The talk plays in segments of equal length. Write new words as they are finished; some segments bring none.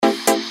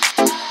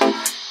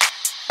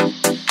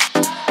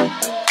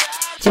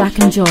Jack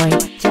and Joy,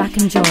 Jack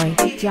and Joy,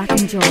 Jack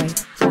and Joy,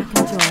 Jack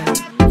and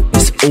Joy.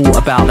 It's all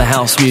about the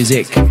house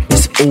music.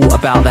 It's all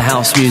about the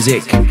house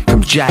music.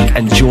 From Jack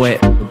and Joy,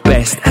 the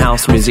best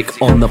house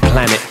music on the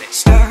planet.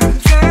 Stop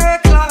the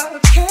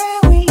clock,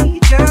 can we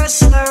just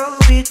slow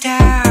it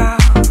down?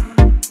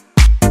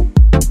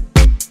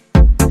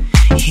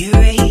 You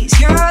raise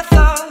your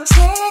thoughts,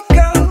 let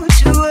go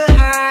to a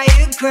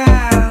higher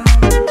ground.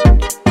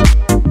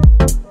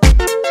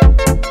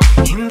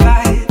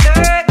 Invite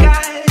the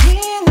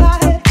guiding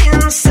light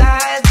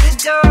inside the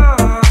door.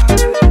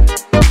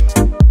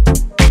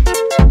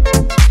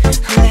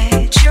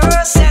 Let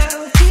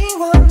yourself be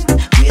one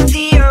with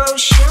the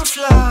ocean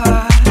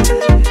floor.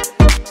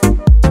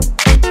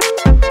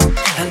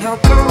 And how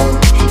cold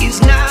is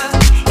not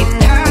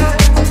enough.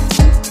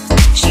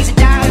 She's a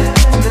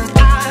diamond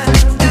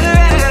under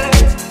earth.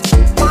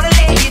 Wanna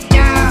lay you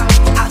down,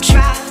 I'll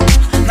try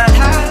my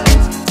love.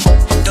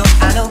 Though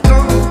I know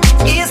gold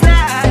is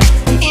not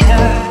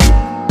enough.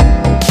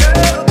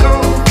 Girl,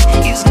 gold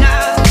is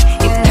not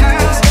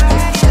enough.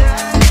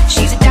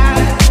 She's a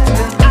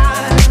diamond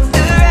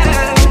under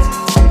earth.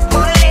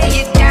 Wanna lay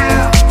you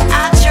down,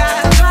 I'll try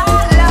my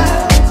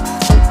love.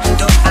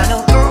 Though I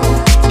know gold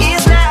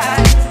is not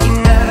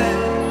enough.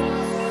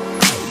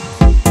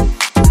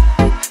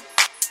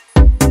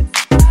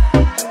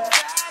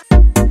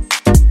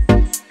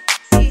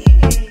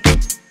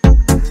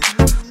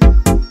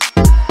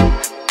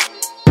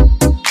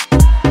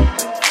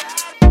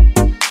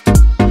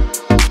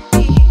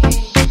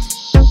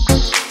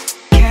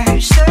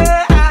 Catch the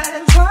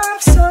eyes of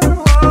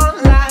someone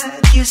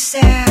like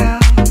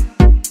yourself.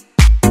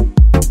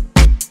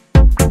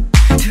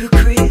 Through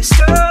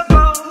crystal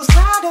balls, I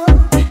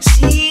don't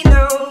see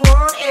no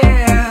one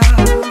else.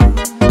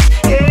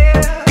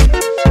 Yeah.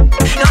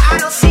 No, I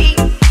don't see.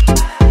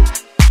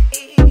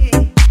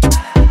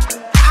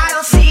 I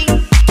don't see.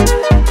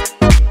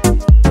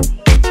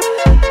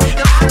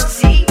 No, I don't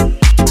see.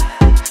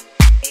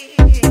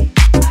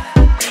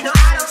 No,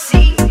 I don't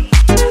see.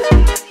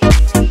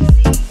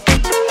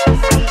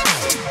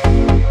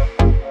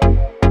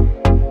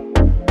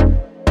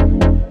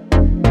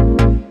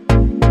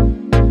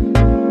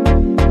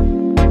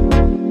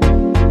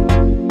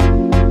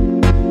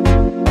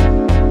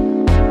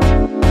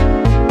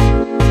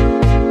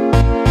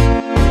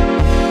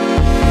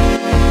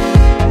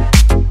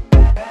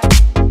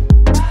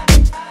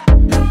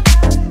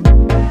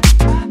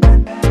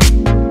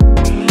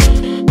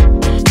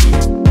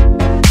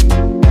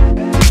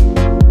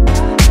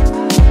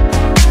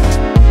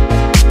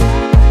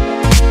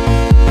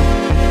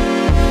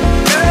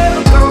 Girl,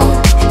 gold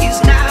is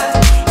not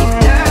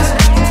enough.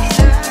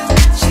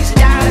 She's a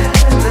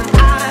diamond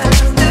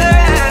under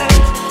earth.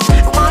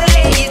 Wanna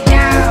lay you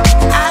down,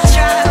 I'll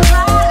try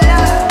my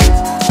love.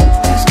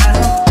 'Cause I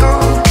know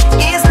gold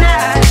is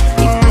not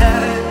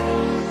enough.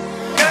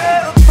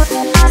 Girl,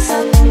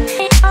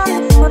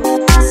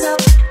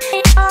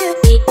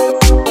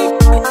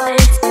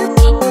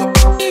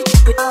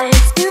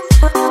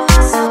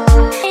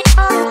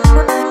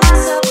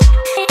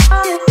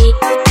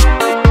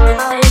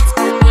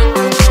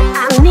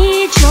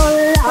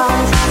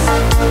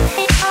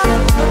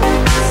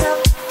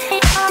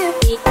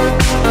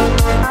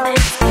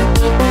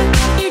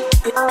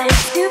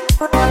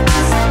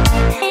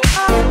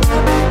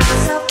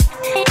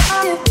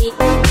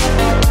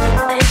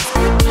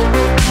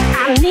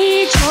 I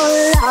need your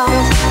love.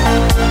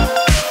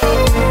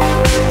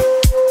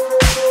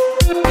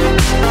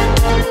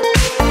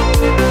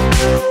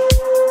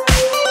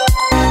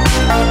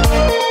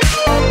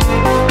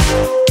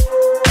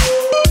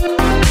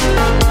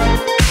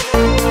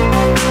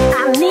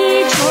 I need your love. I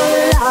need your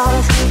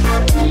love.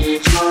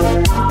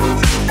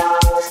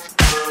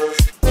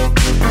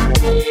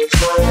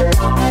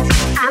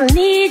 I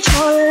need your love. I need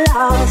your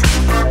love.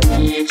 I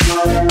need your love.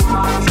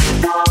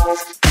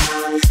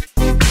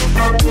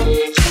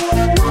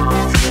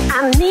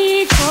 I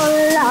need your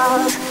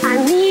love. I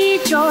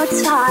need your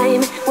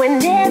time. When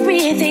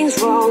everything's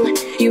wrong,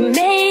 you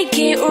make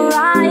it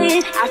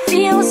right. I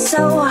feel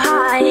so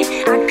high,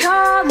 I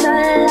come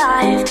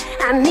alive.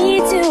 I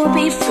need to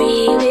be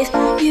free with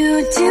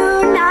you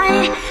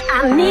tonight. I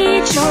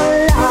need your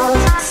love.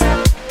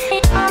 I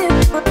need your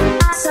love.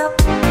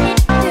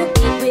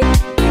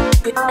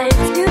 I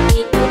need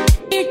your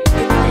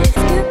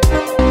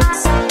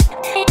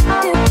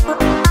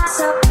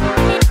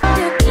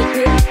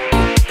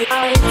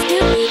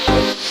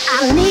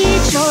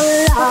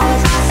love.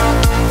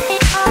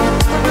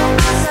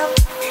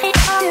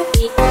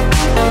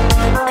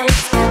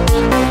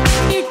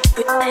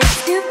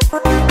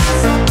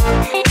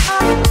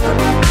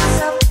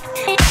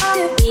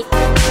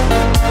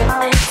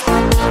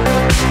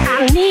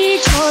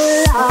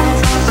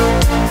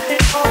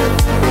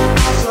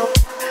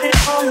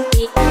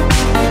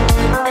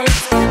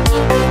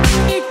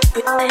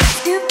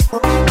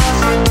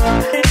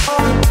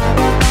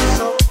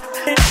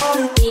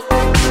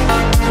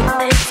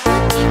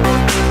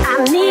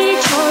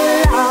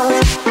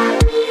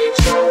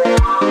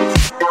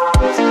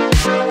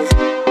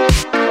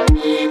 I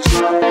need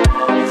your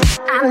love.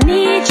 I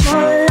need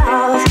your love.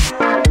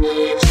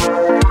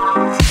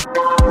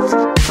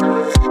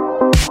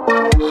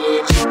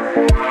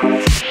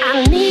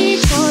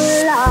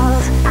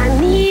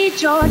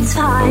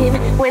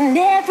 when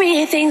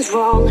everything's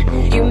wrong.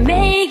 You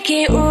make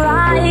it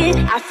right.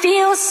 I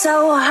feel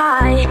so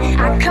high,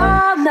 I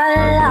come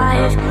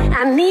alive.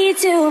 I need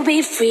to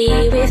be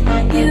free with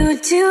you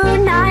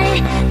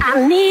tonight.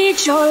 I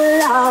need your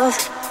love.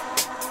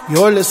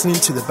 You're listening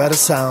to the better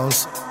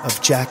sounds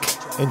of Jack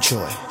and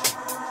Joy.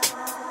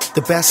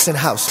 The best in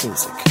house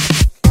music.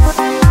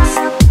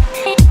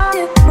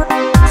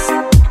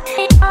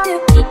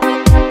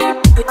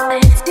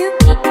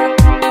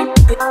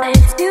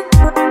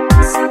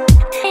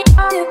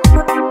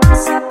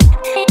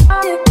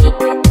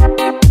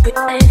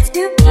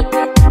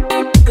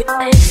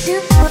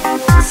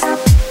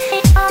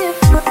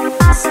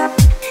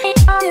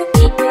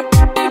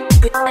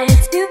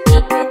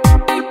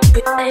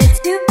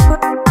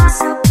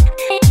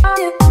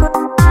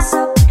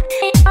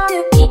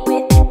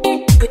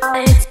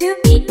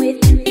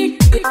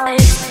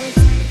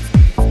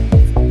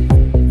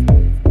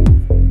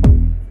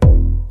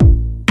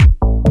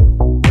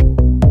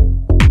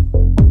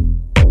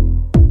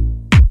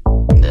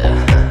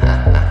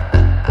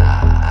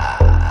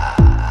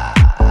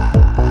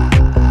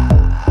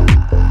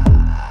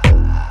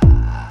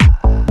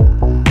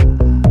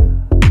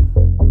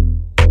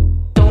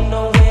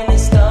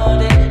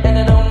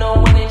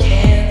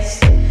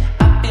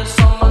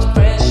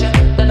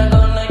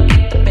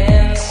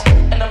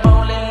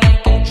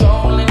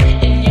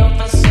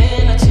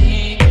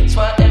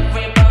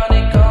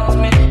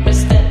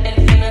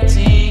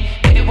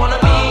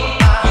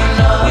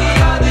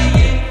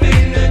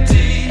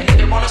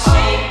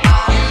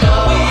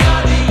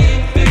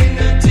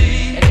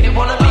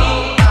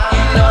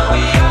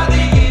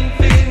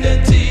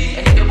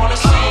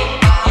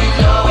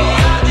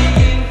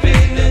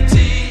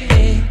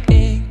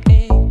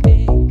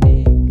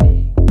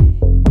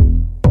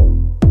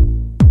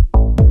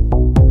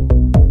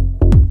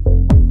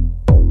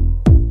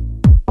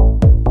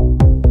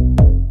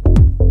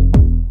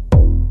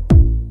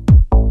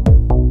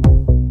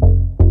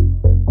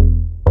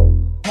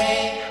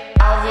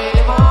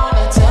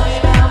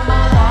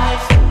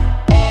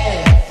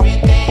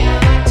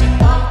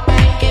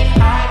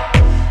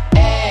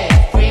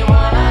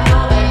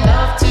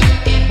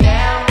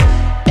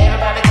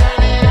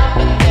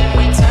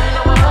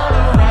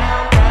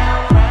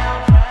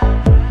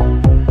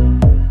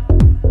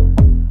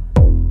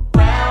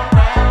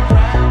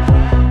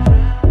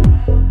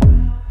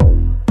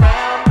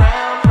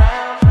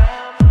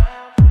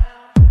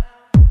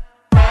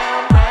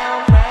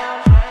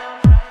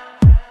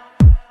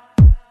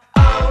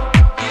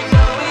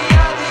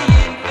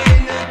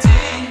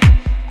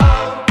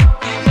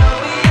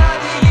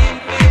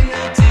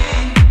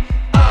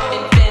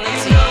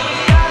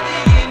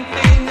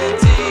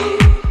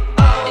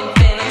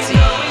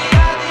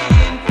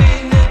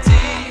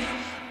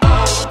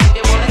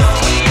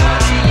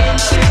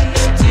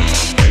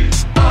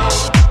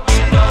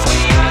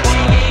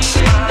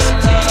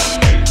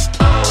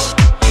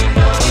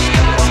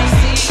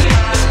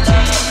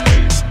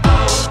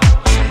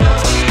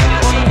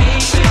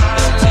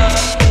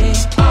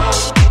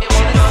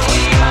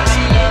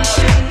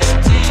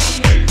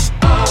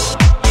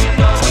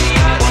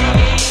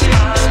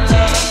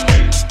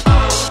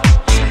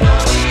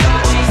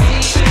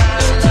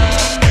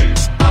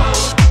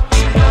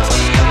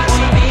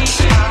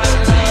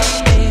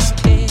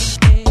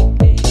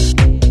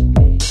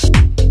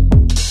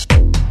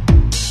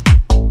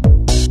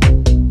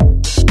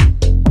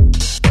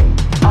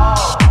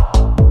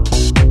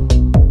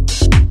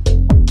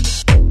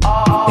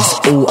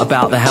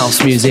 About the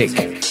house music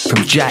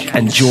from Jack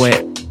and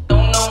Joy.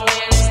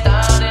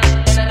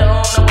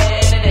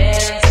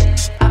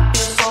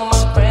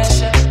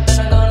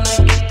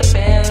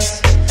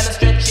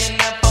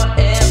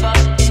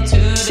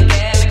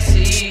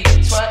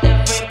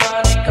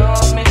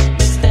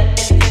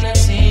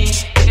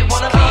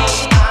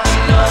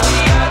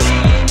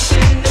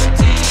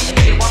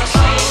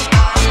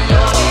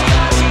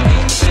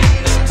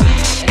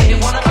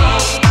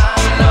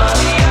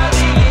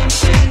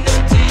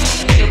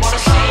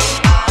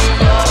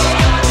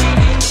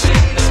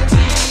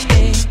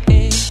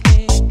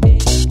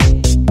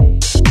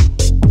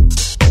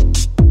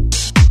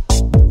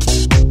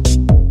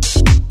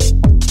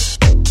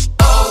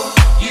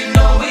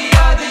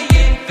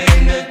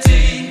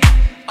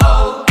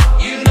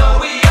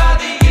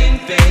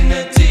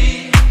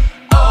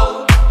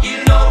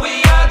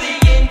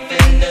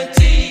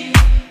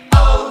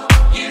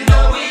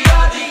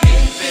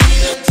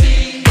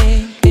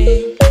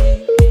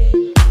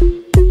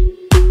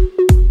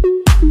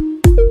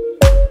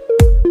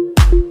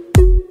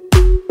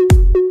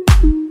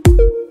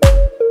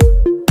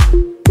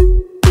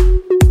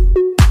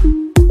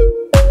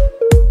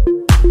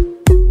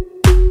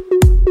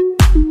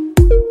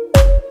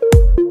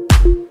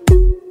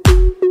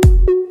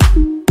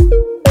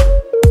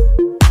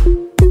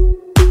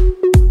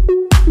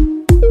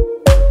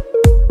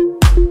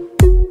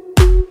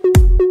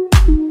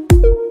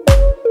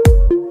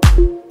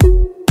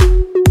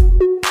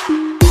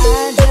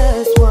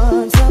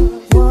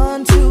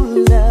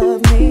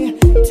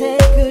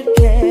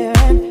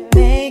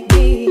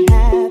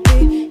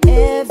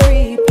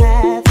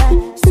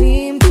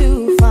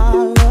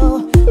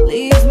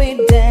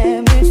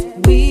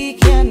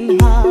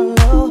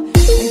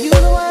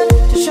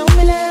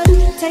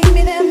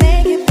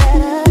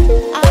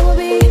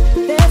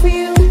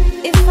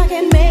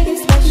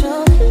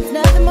 special. There's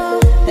nothing more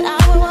that I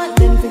would want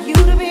than for you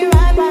to be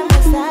right by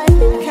my side.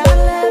 The kind of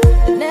love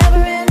that never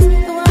ends,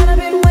 the one I've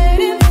been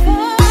waiting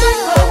for. I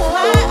close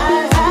my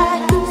eyes, I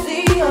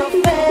see your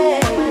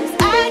face.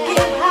 I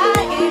get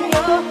high in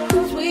your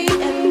sweet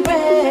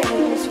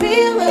embrace.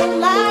 Feel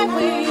alive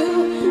when you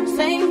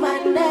say my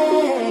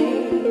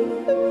name.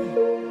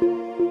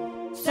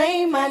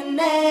 Say my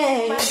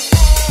name.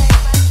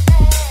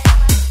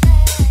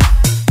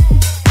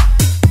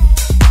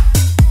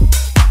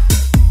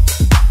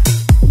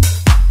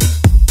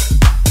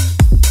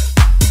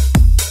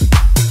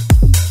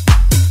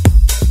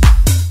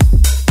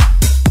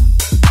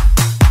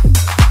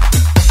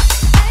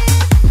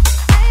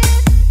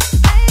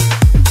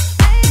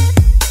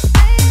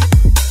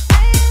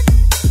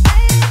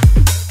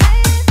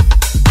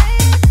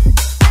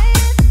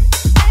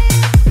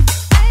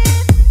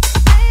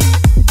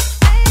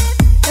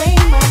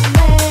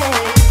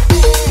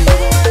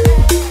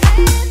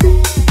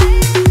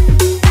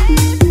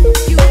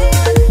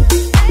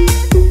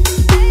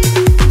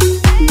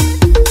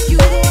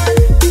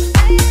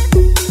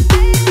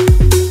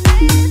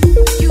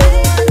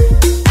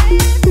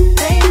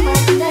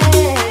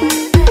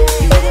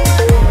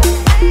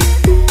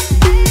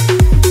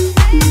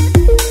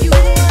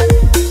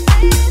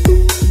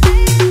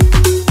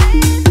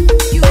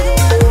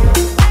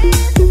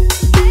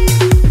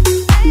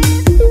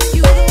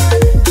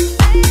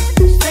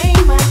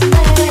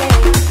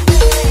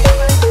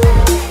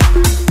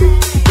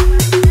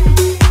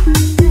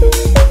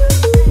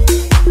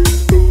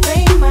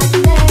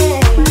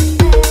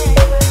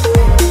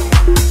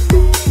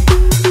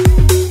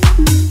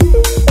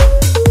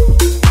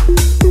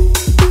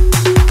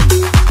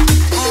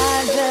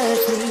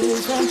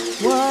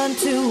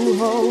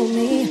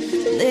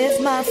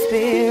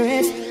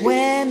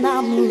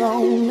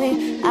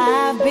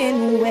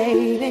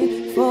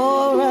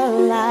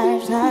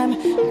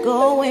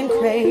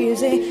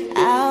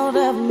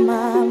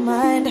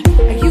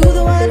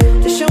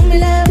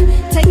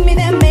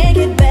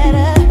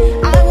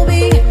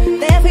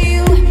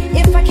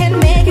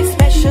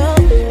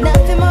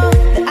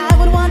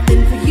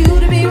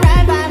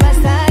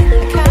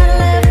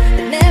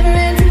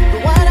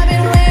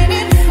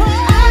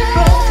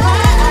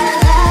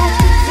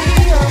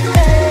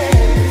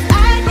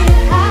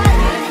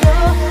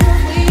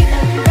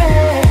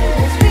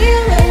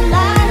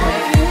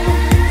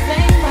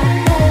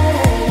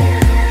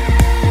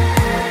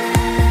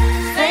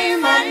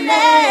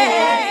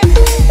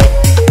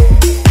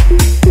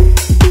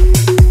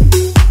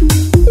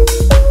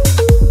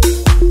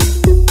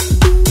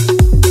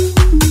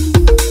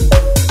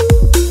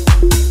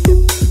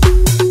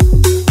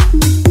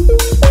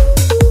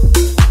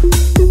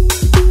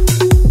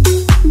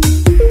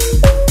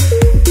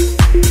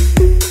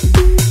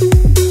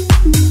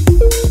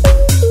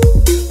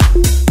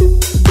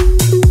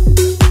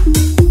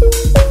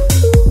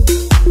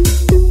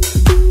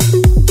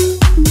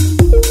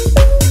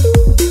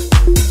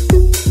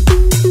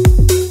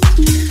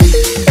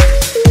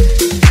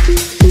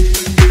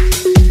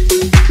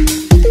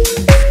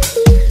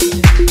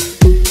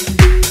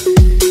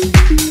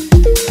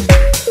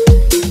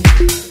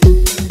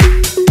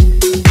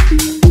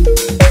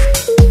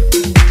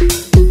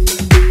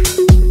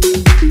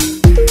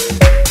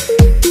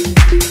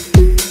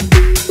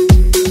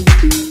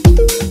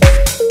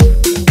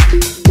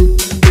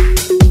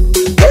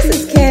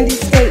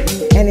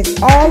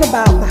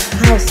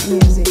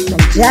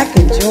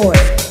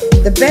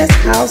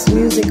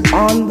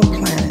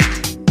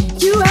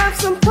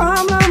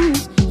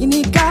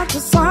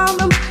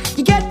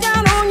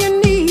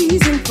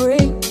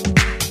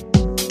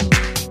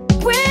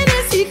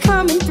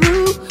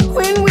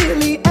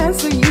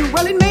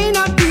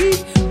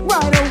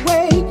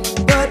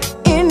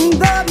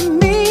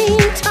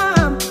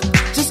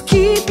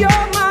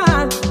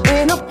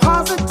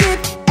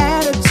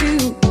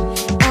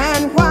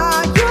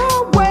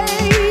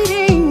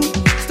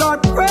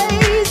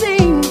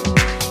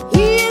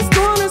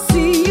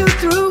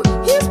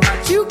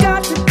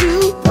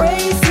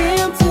 Praise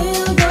Him.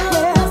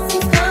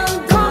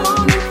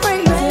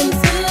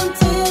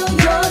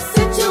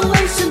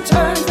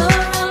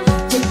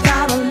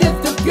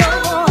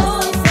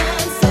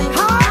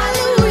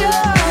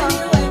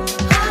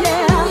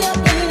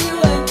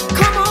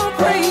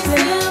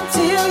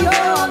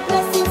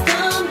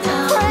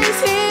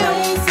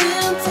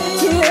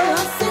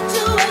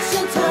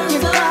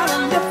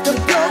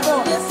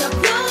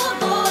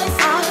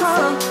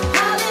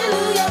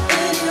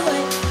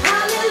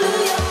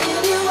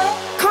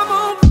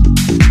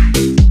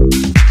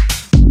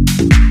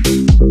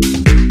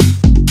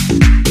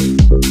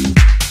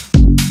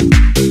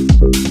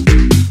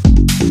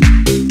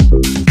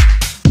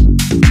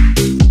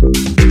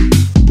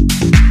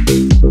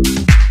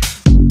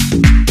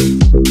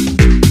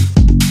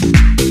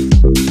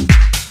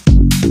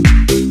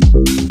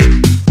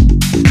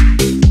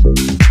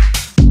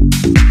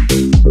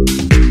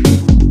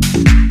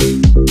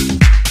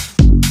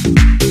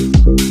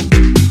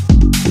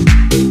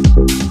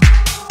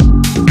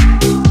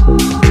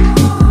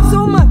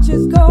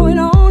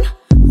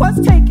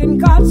 working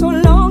God so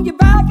long your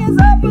back is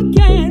up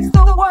against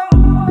the wall.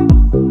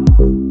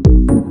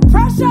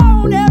 Pressure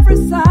on every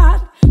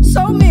side.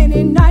 So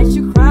many nights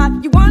you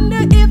cried. You wonder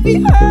if he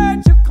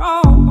heard your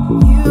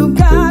call. You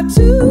got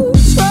to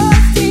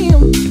trust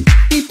him.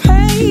 Be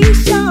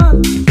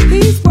patient.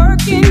 He's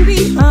working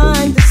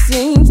behind the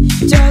scenes.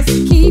 Just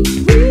keep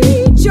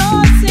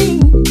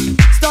rejoicing.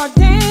 Start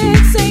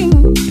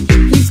dancing.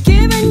 He's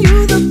giving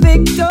you the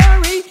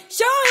victory.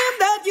 Show him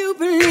that you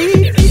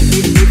believe.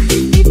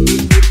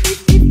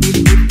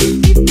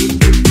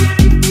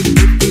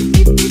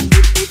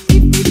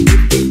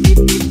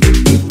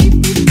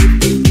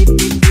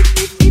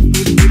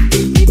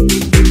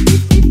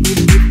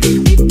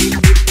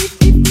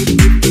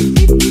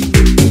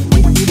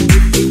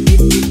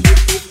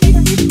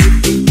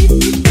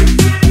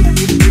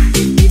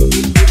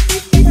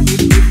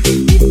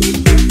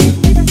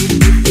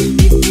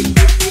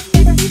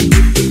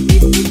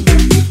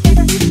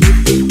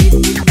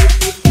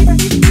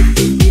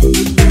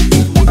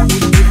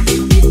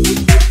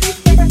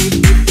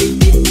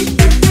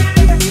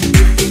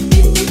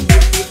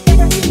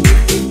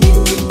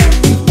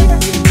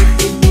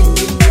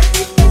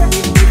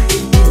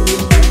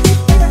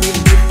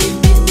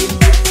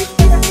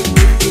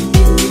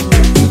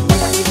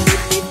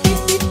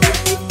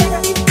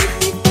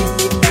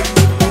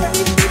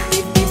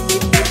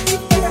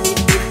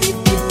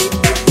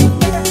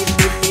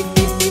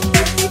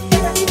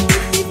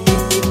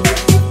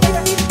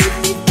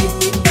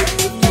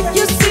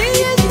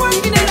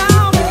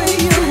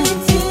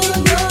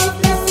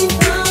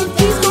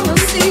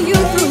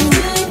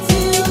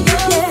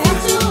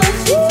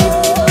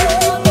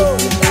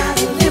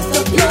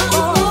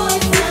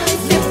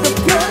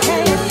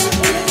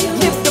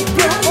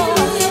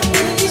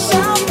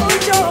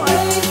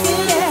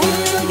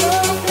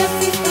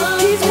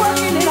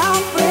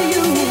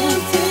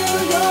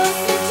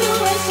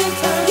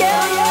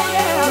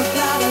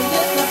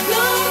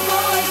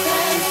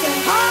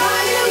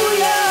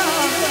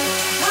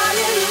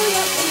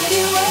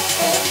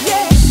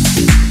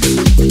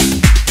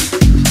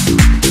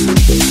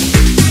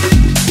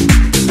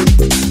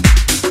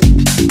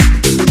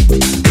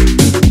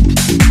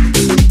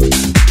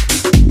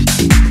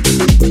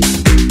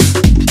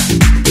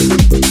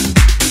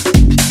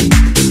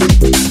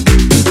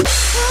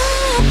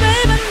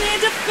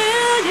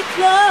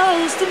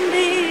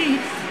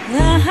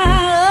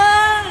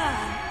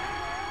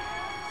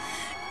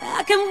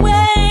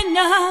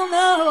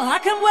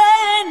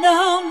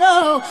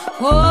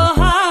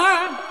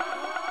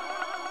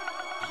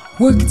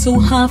 Working so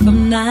hard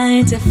from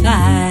 9 to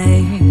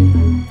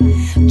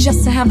 5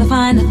 just to have the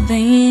finer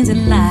things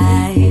in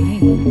life.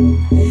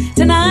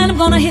 Tonight I'm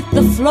gonna hit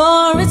the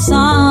floor, it's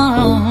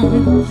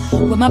on.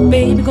 With my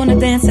baby gonna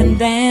dance and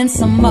dance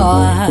some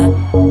more.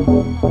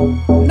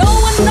 No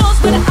one knows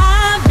what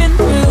I've been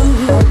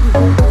through,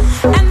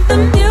 and the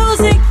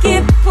music,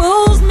 it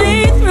pulls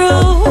me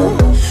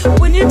through.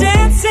 When you're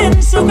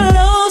dancing so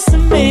close to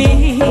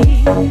me,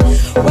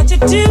 what you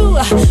do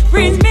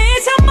brings me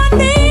to my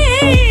knees.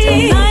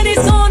 Tonight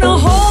it's gonna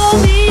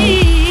hold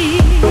me,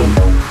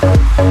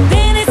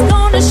 then it's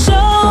gonna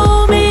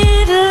show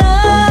me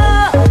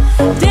love.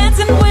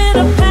 Dancing with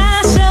a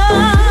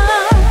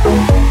passion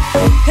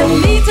can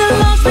lead to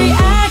love's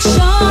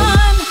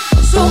reaction.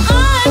 So I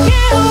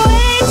can't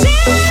wait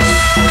till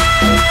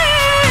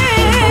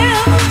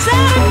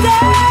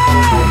Saturday.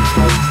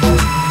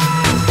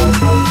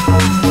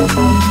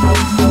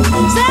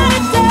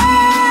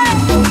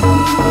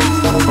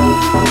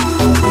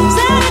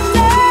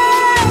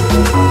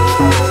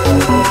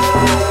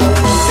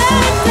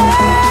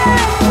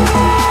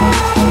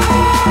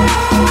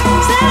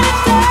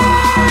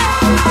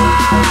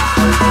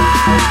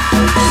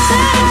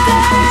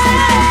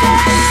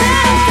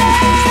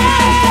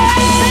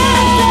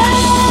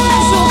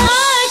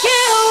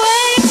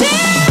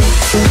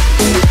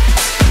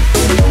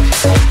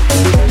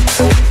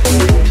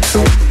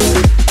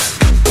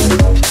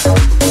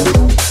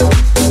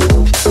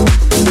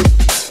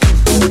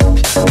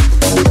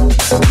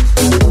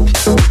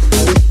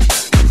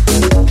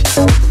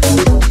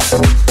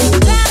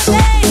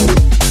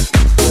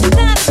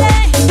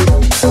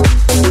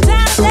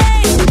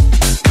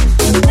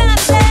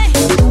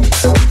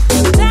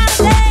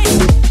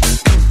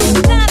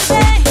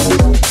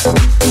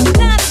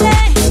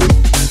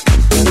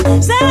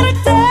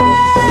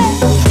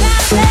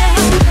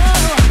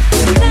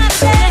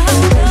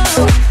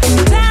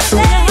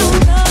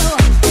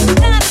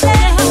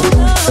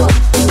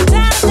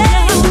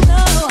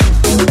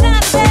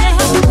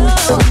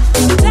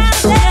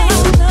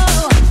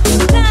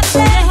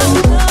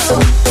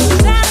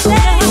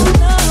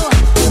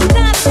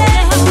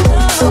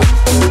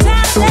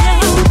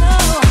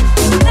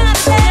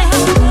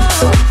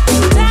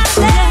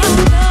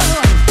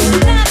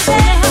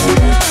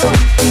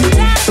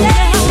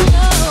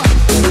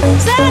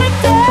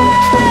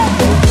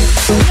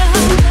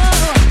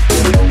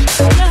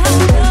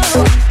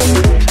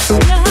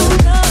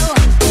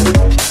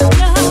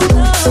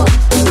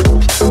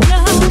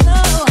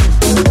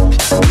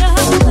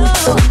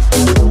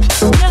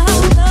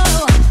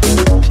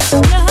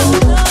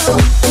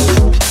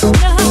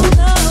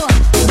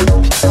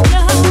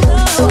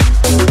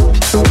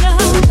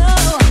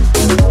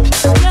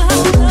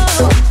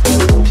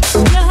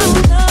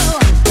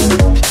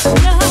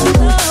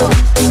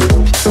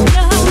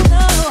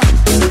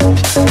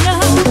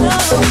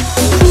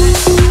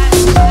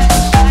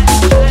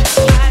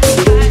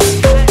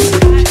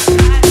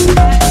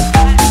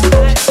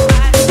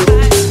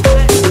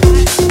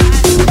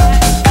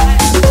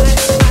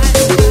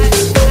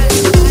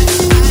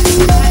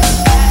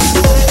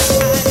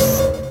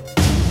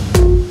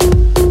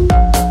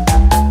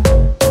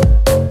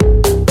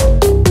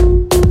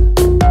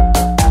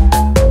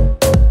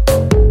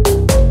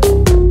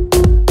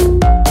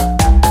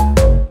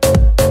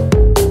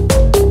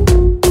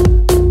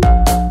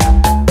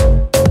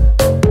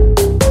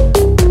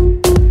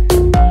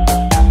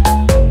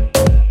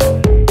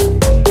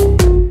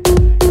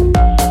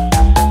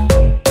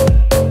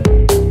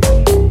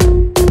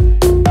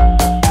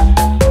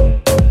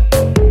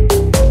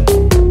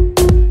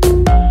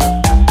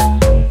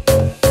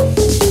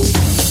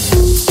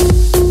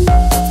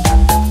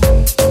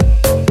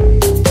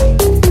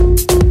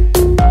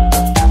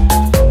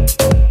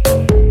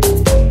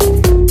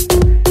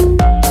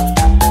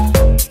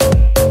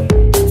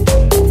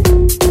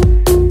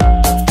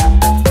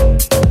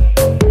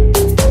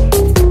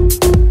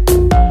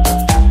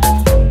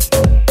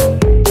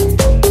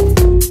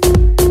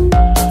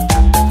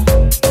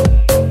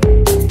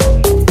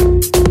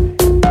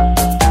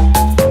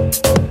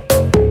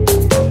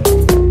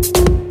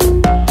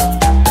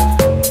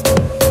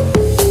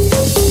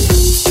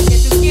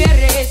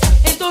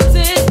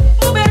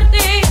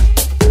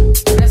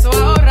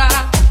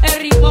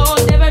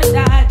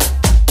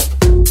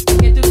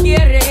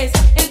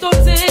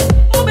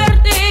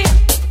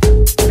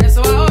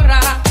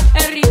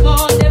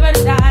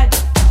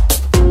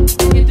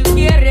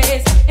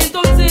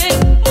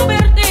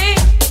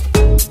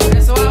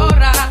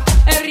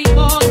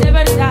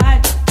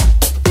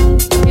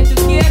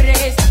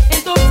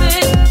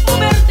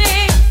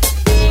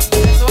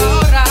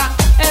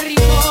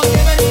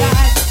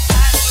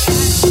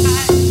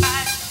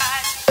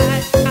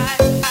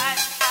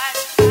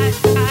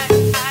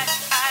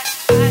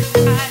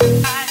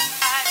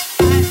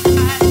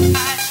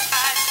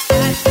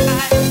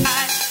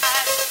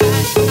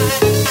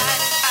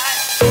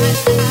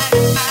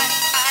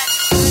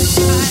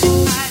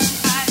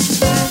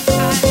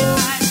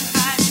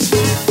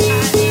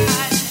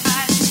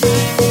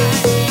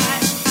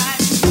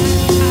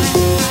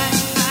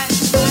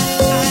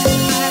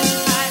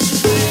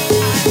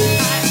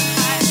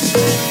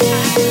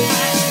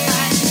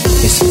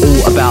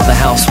 all about the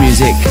house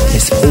music.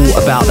 It's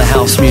all about the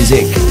house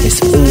music.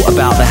 It's all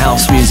about the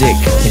house music.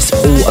 It's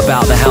all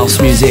about the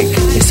house music.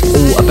 It's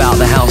all about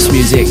the house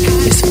music.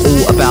 It's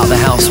all about the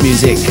house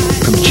music.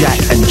 From Jack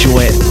and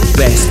Joy,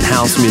 best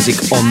house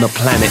music on the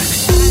planet.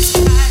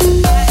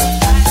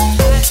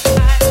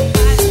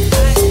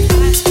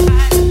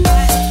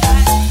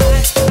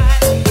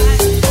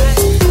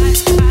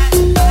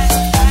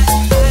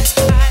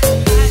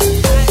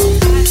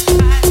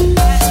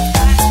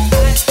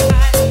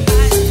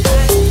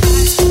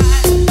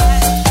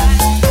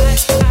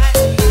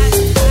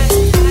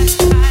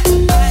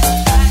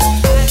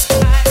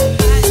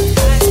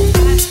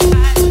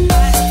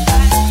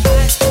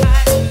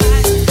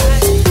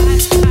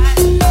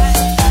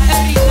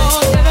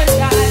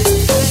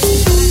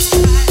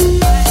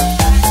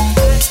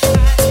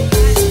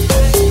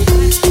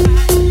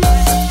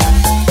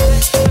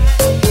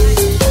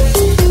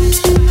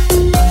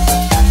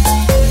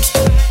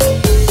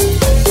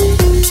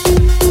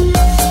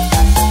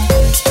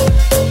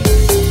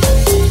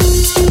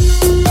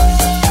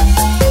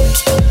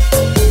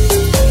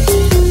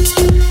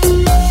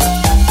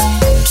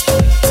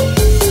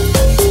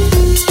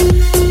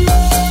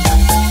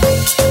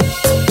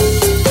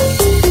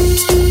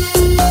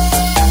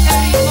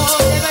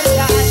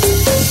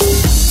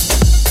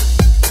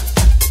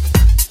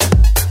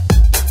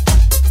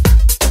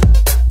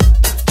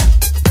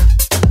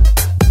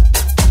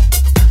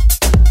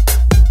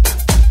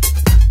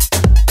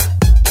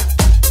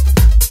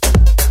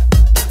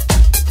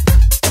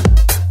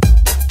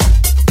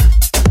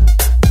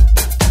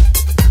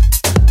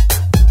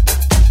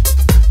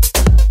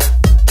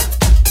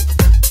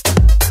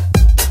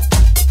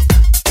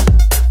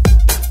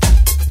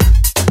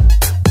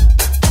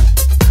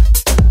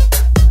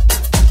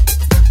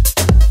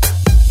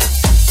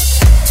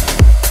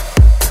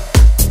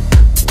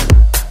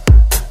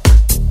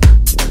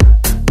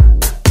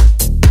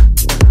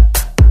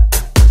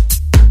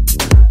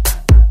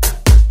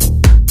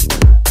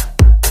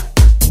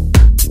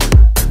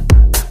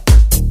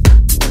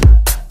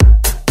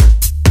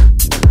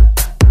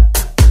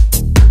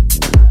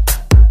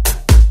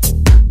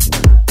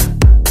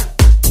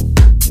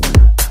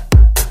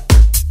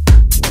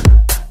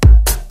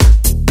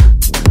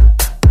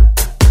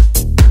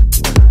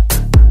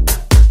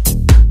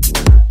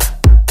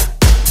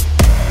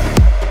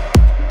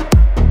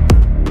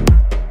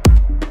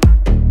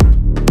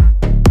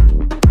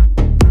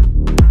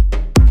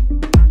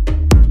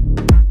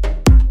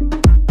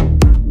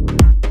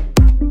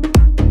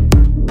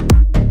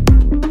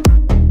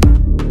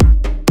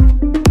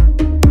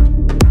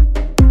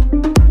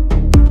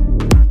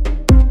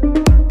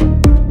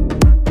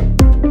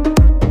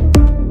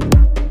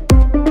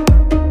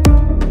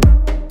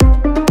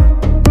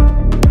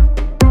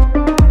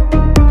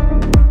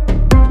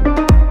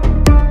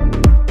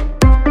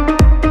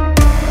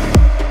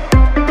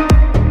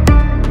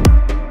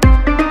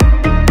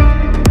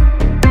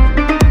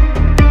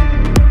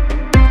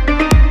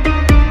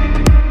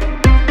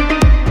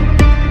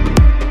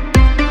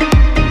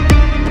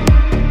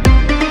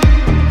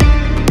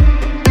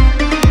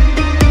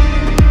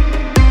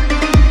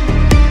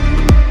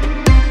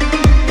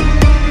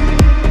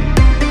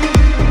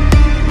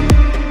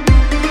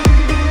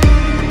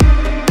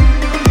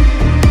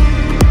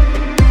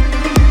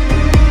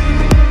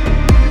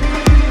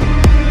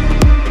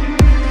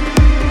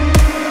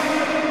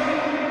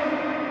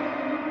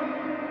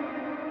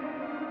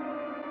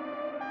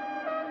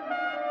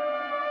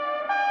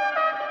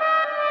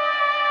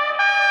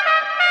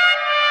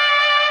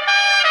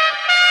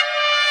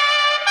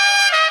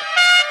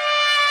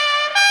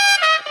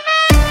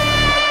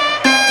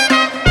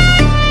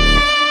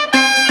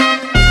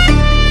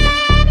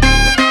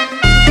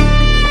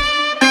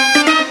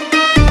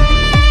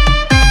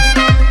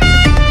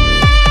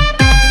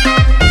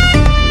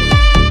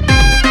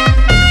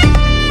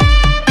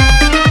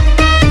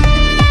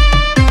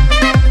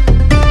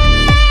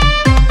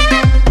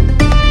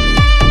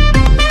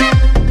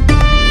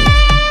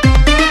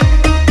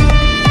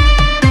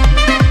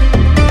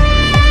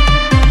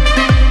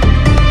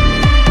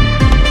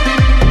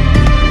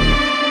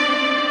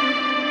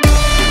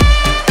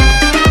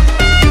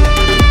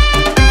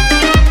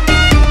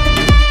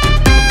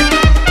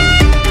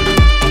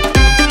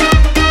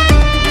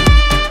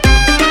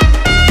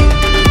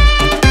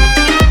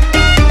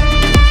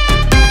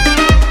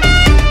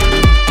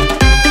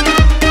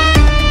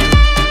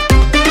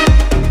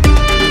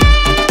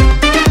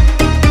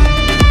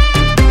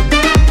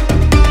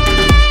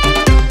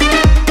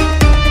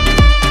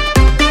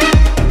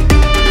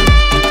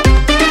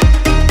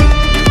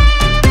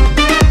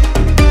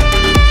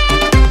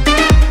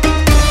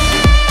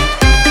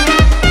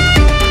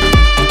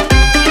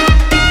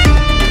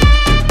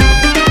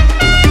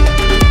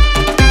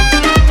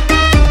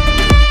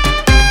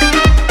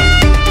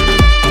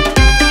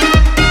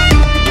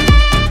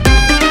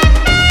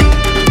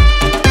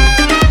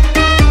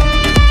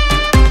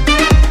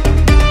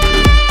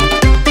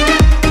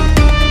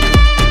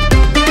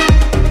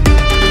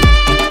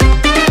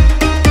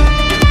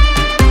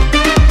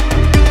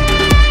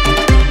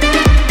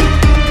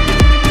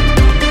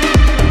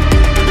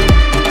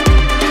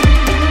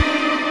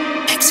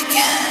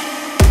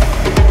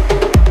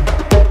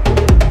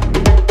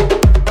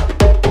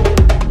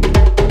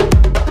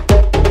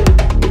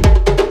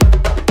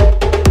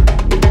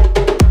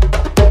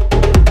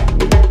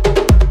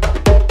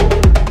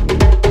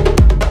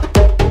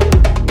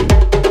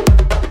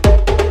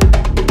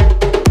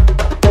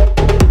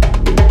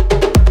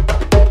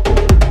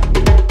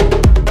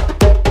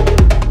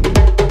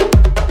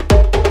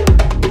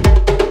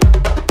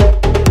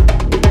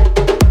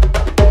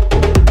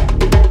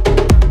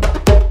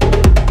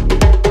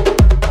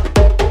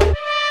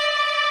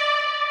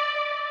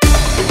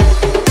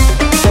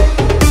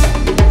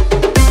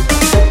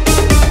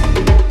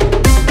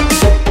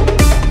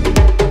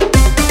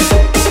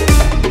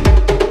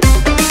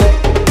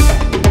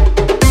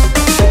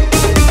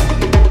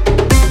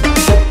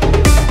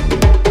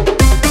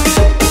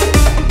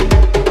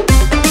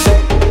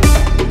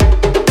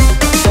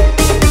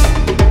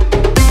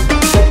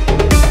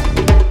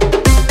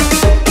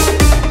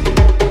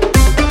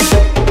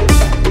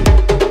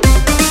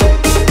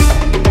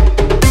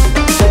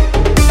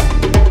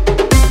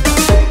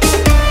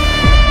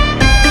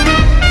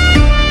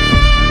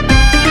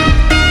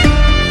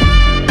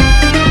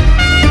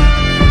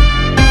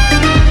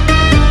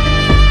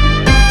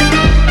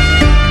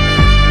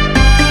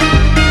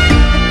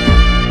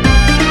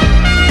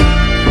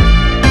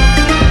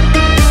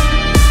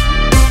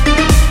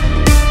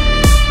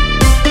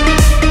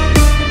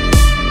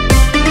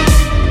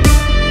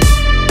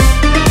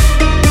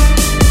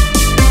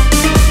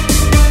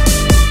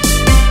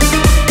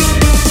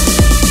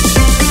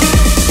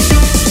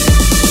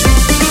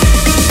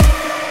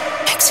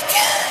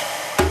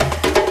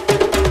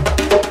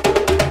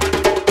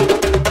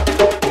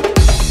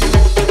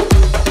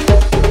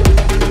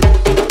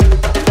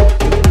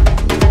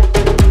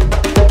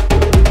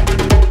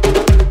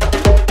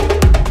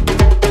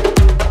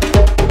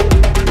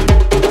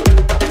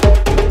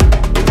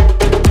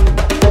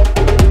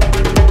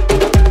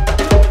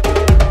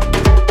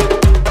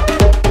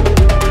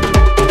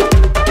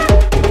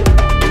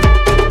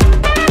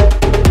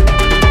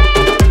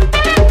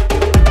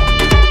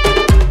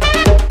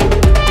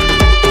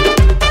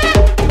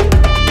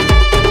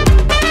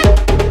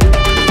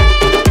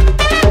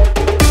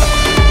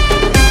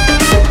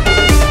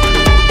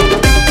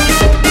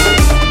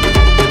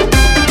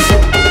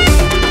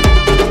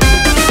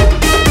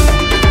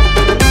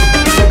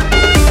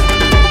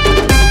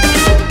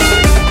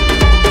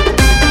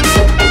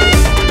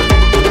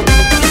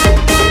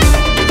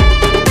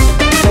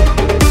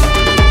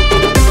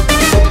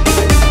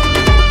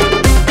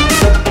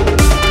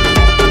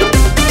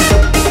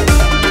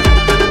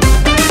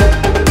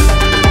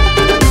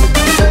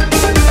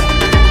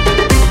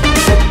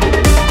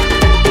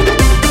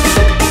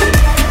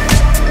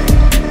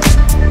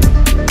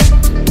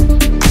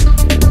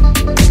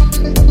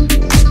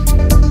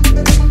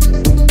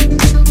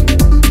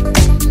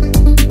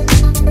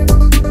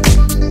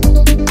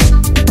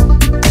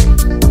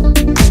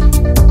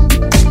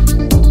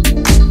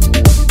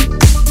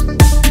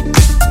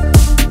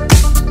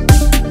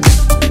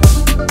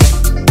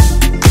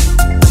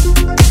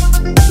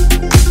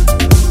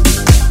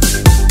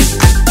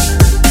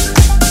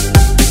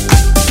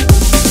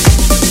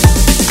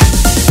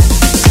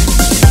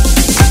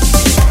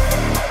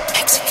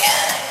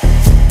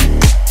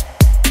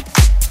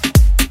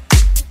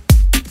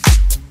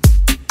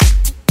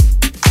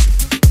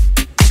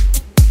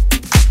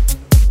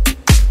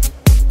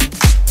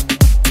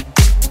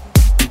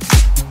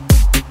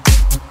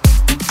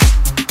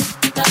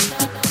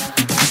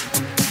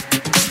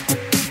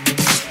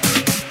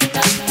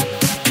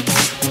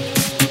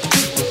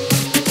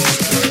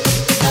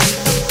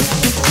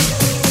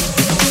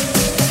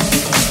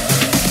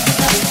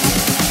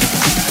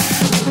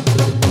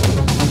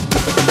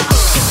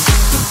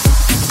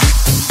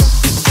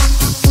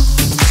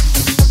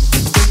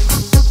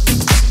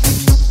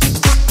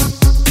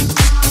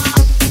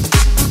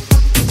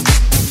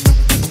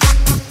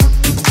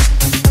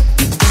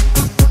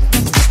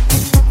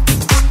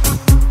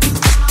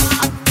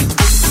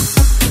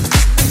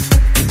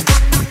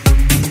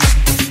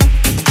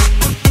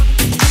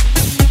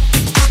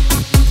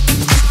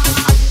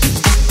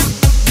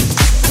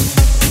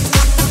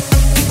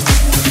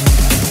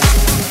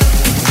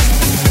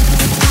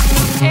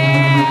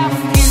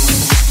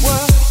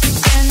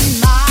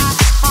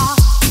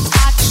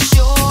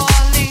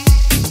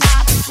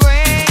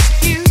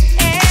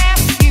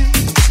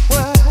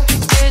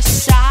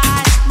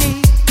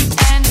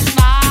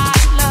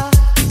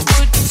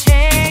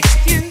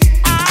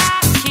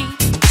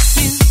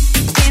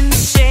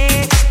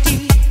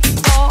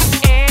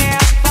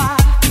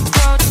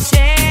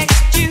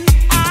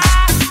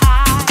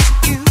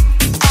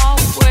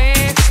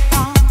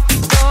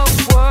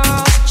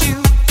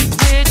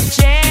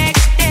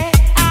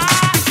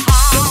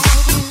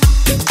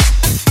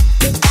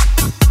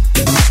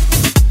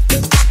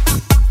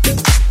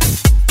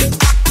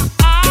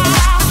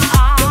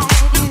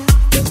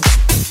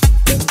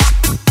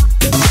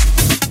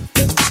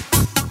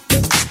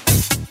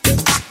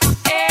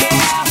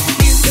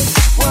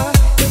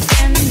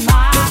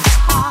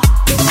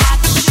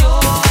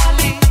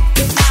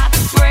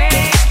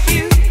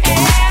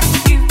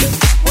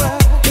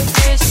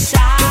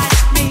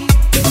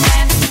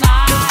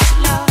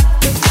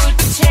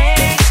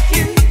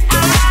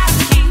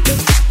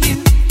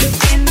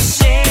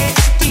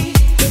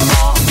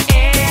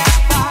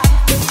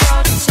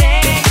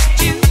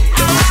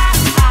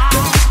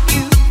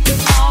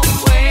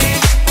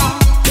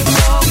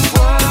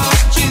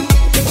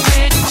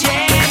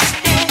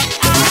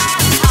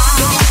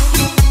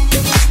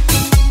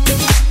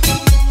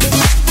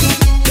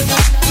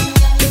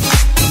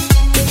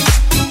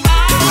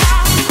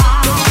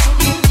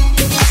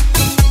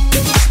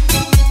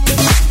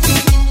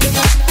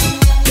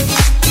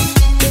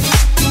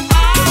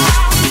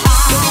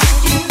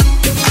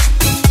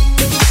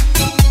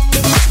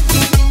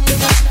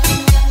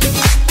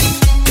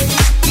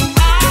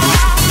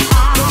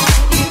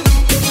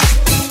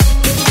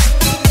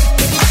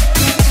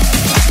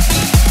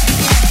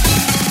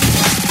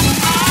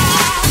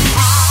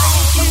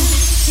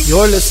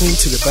 You're listening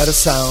to the better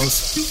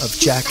sounds of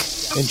Jack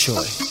and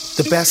Joy,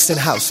 the best in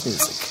house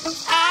music.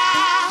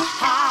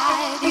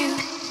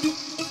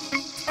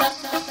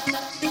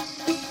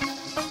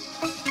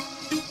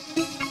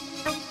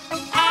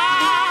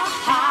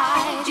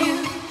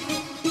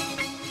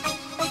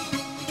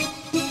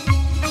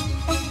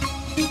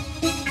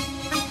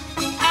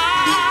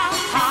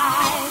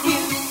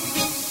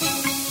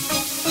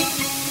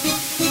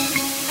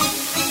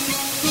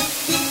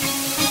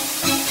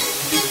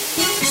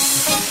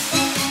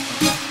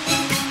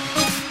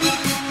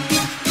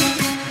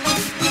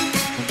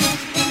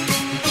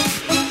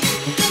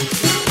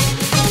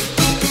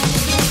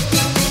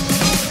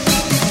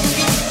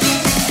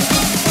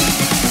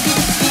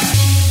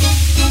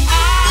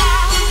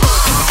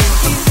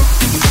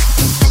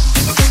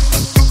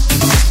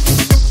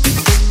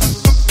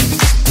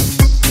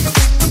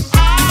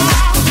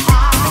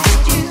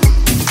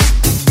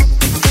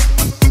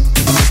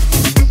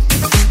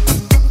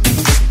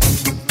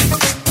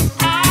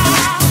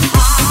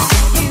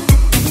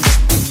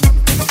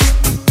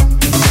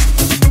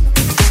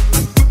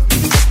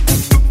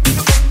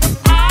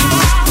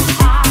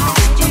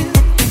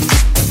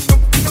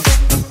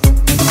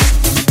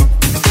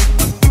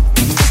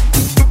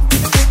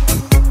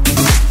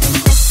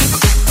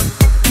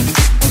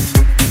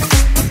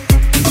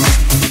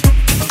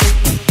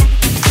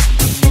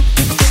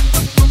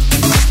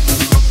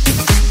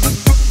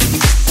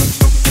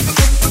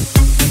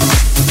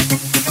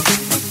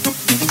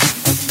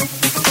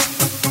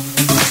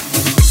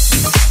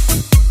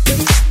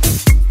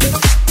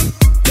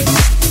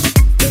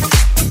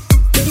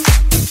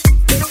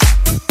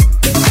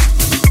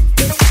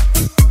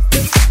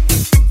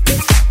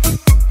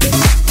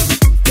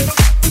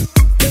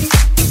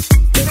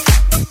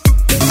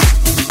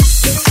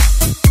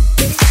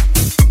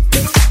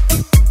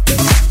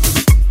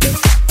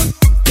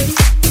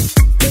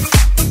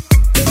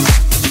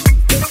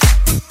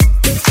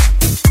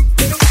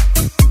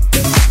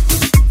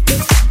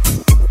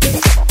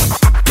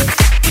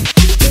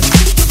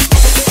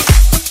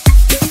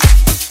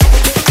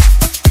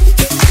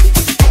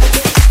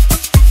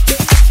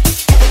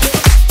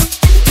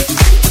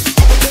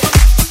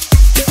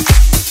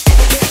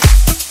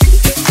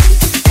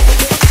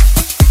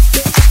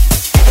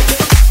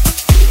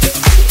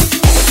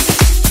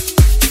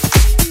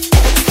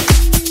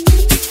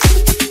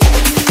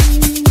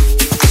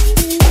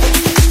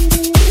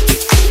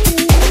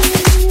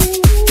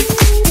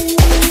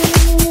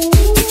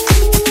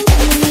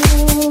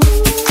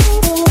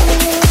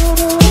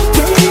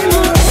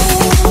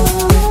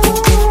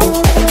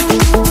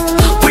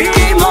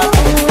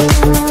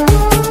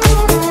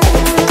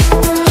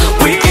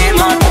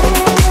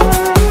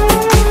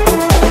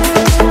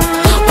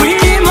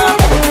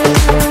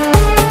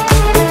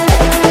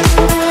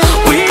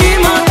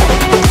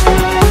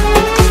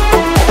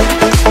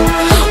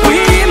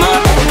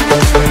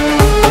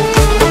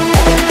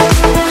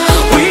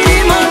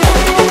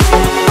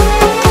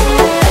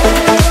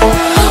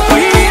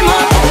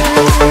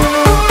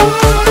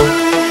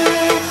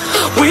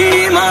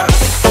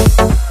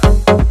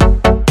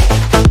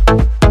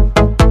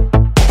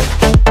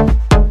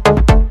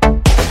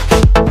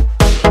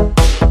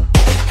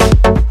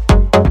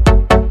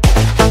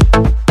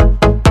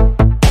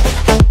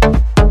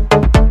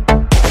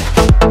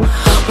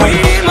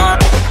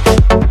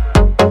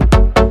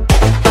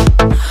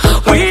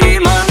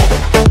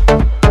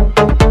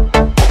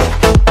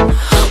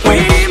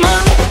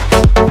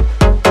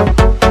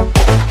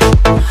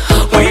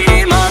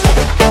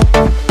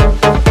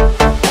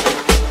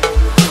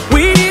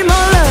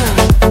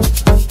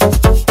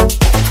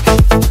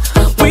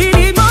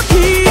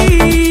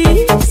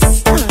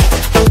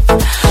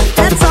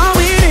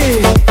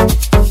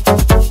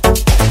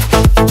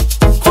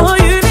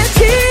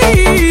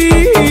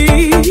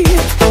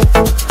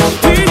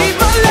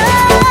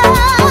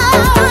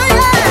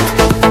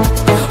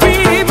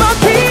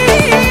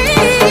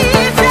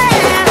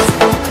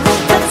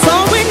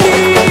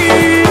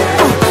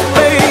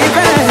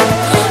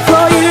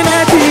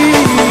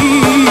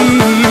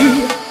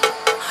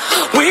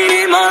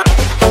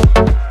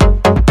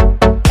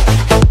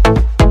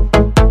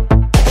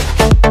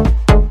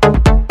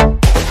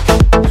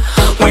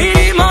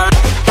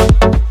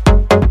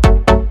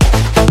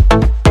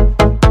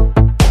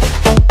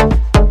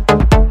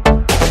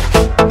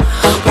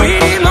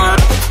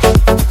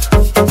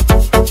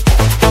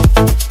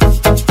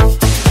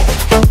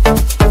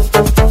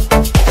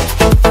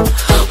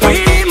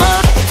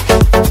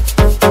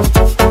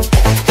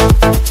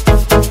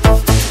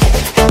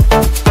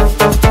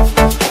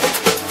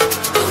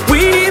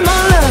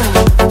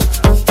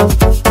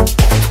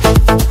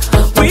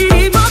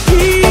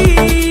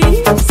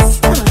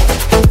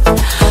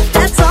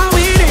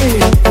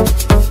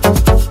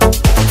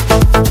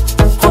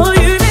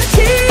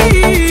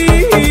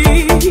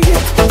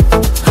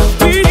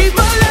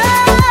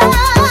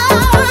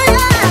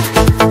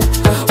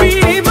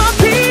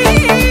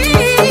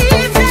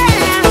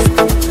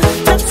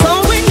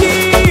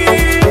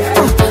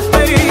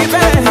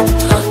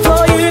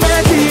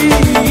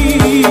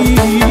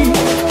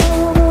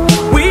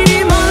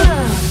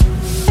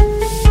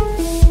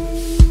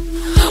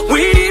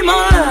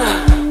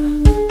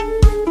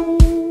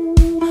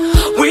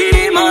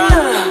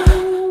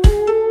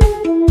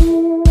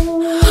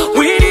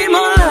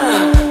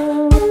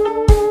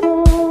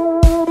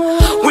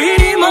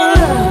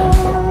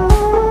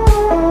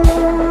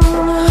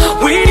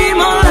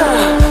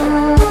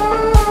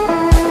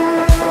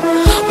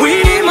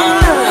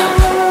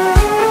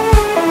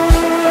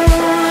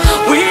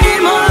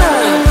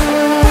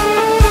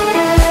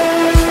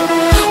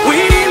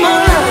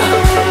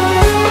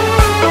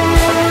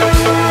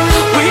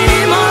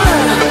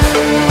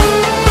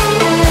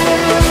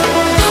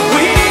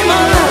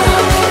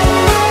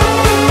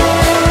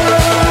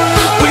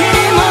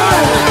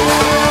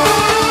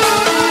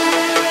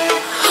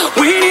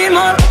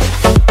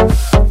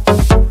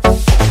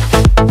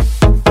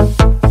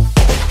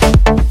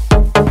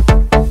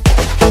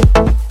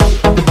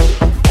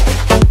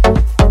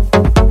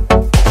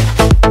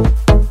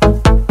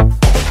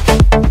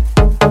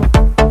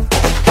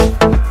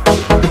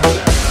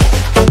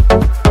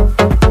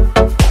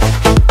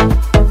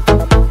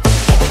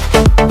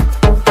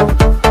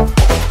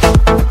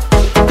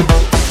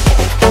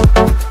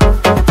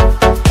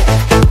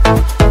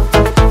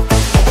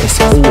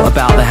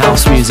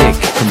 house music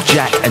from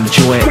Jack and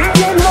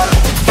Joy.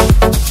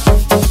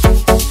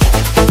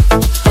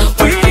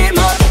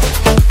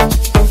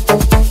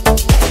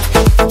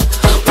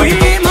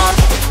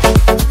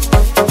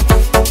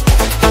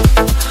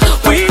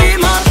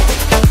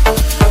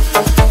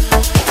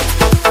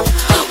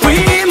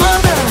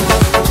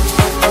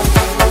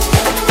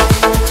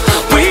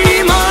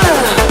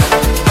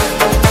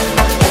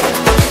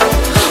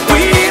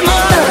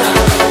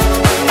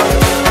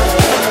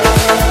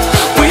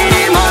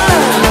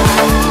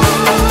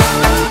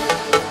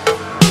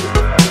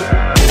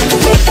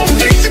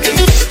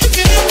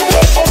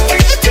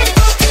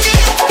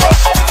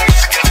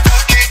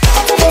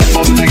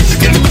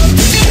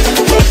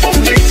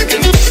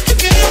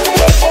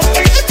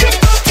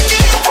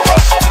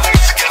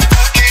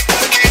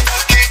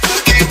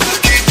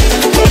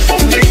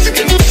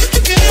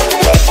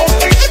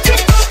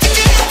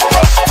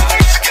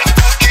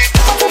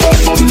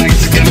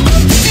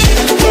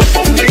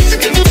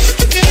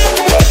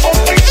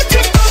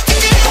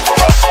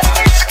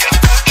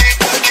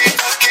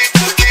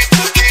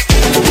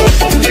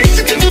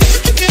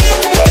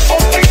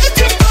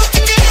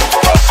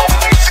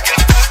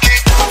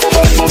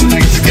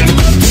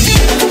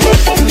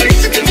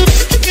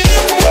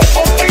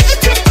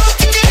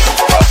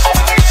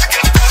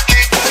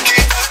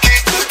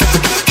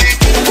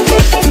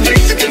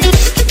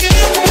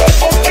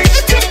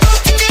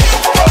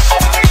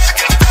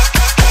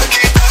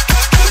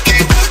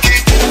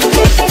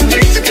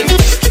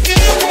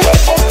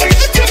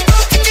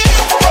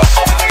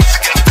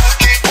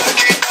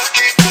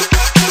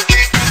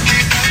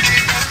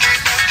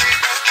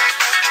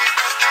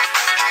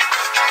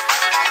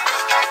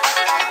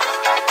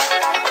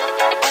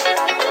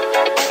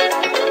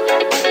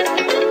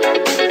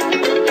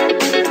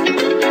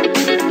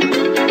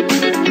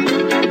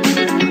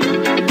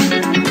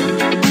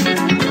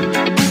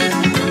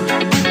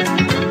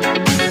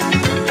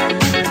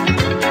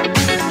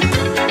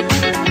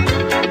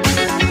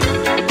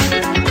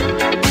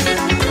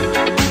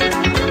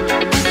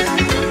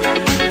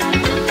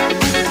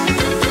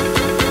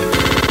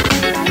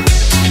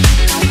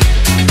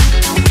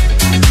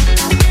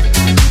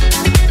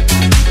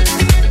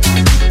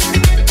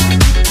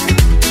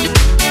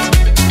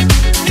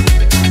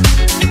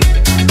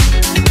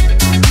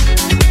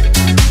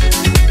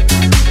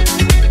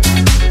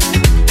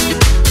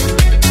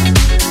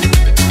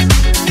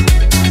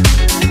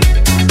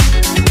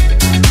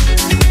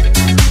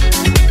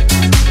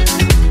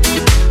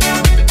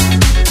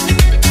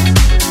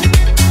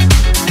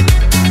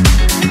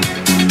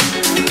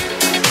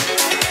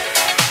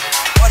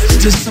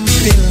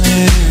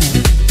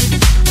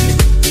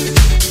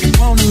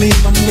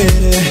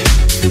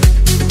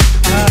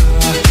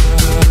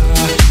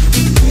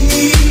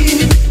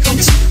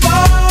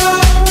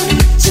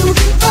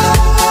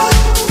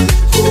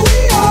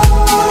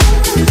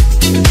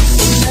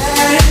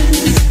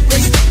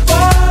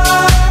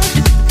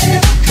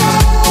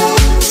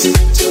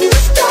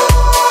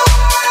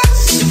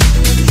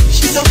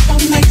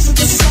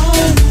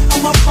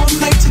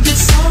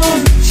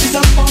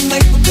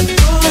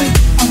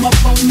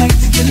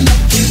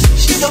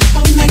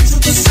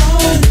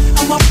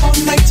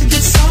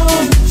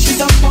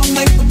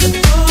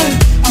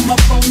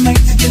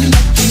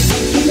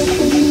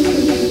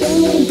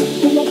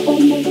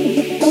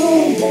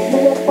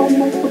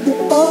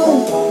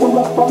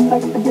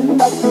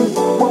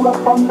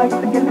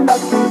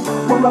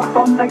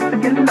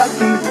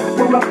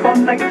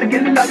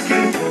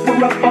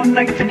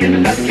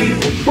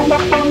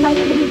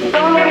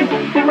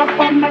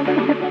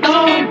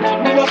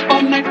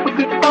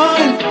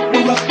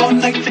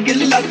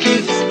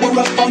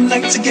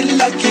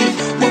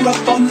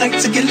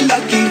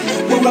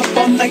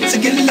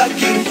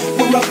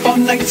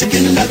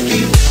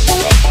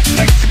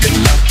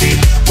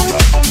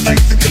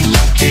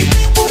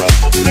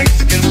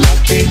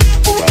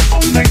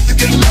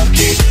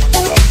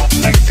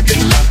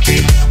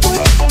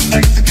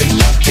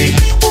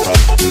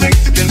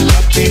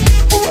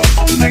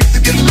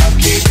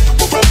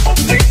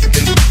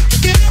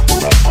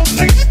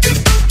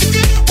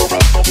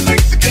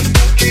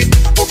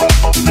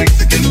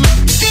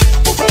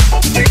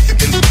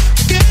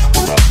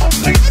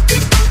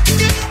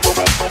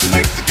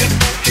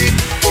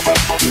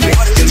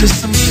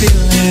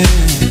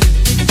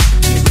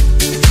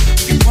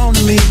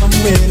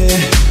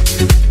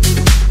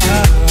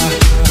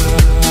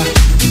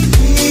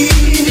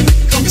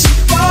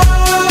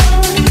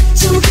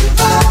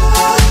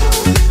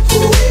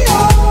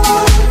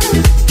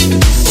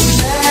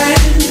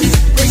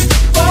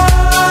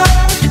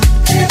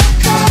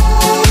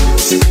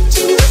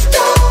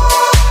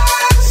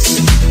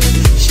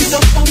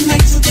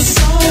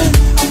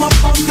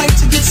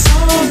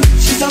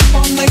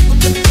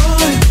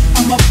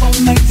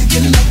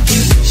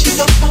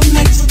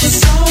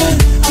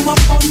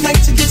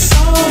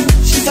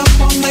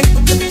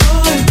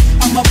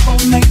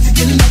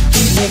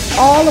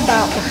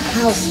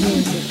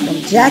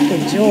 Jack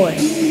and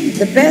Joy.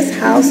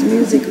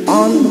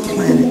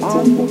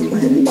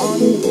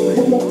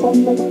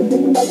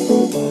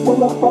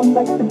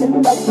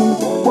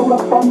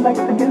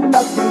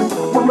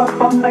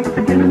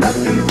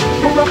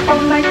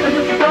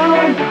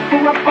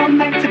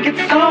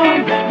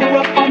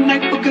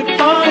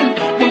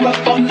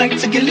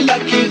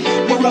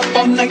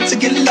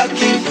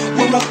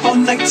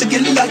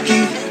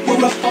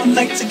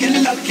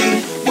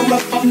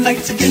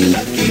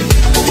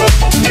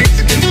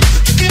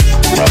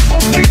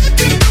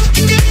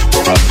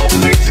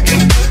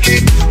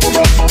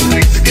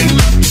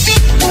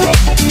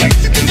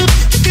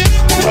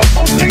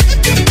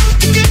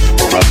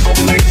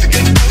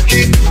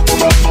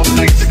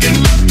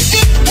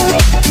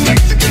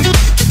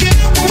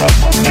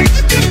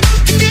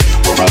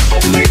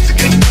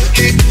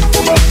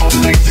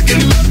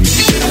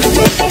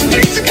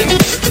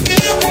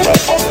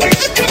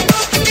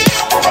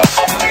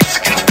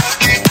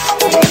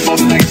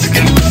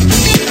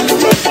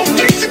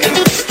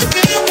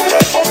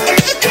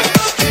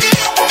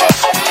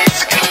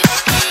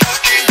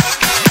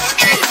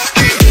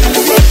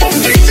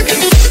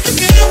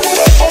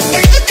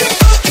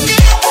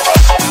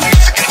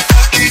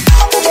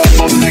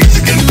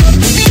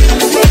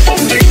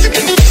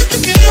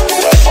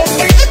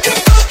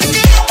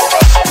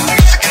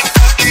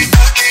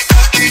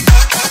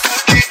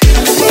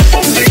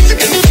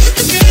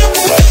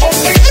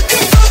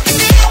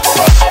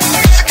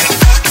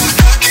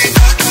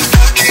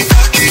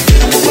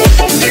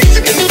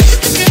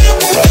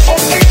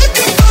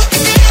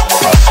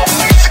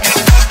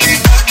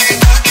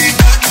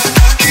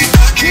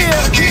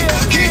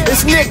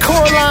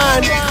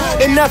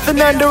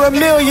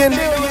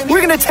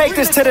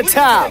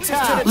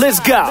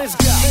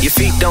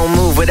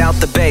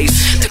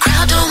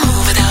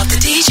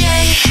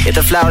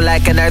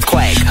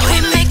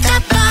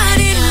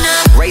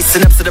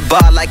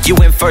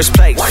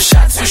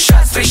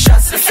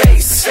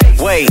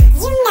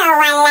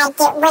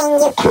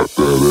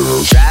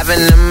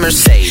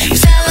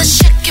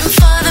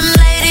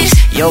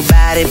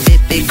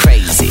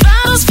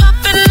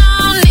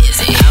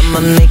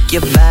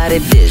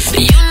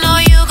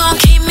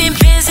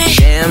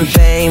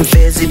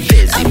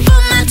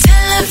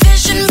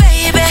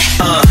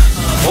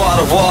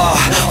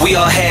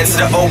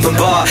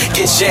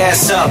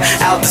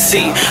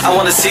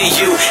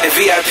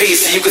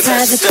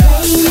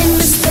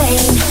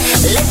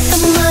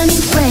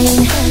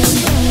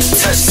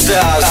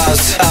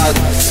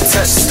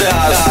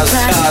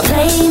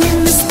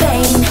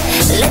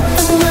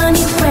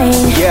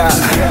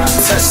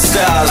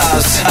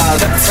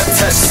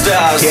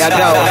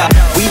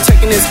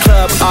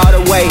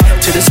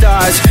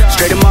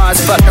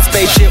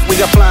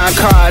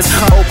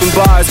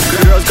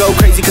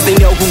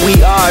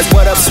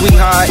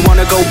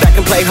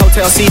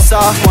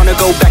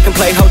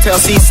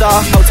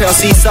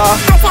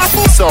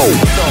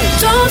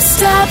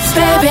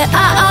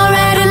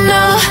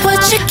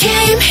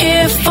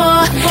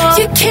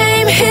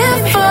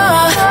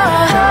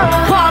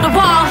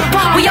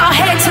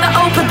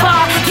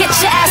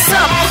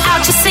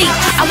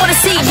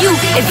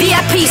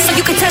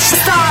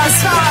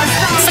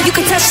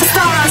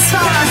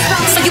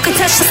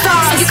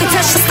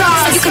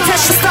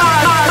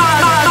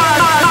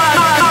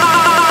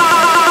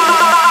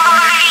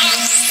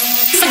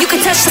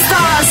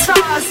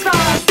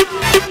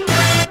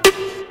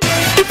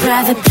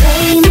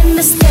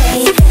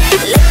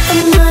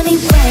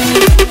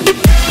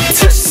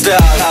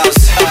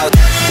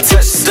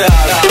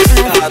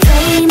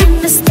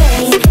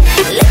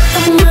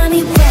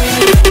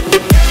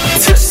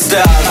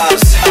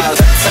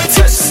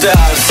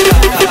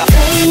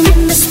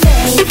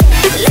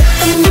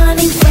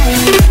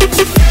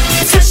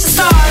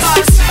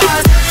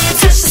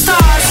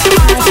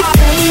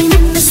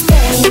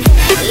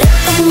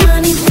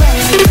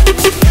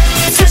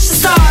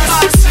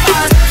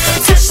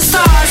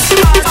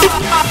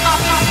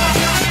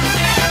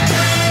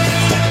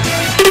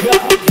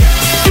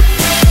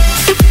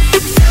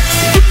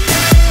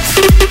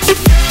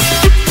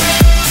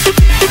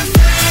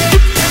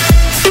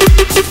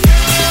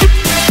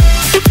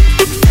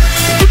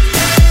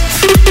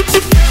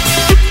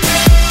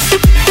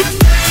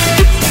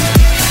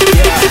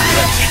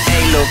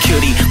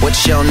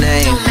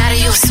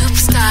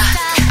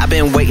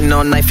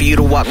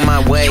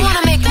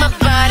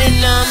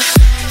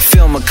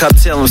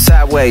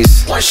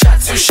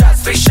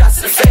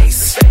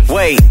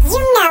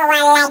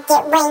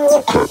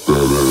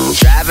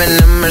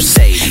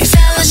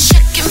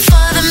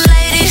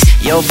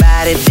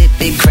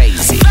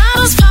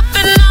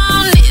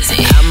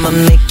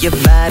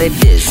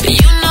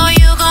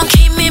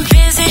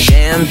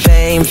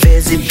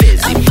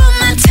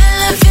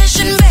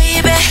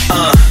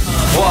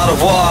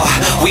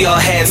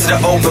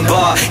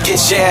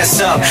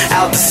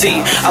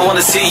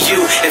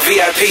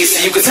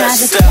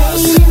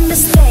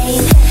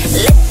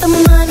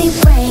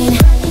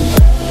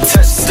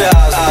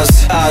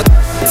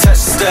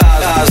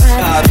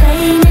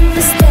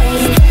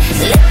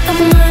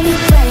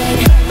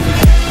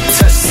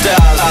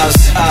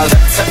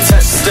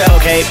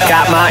 it.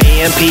 Got my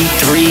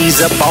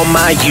MP3s up on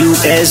my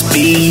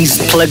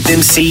USBs, plugged in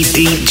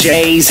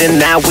CDJs, and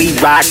now we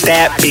rock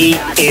that beat.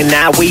 And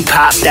now we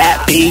pop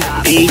that beat.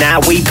 Now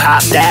we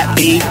pop that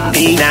beat.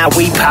 Now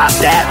we pop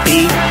that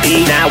beat.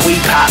 Now we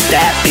pop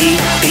that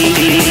beat.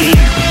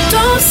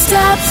 Don't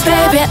stop,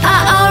 baby,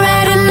 I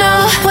already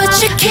know what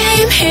you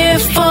came here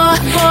for.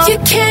 You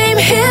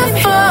came here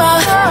for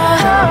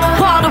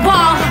wall to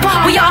wall,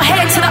 we all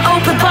head to the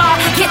open bar.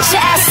 Get your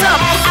ass up,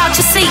 out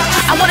your seat.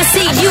 I wanna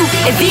see you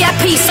in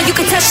VIP so you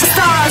can touch the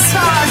stars.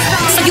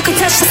 So you can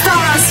touch the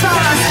stars.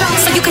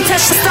 So you can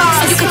touch the stars.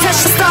 So you can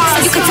touch the stars.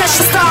 So you can touch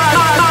the stars.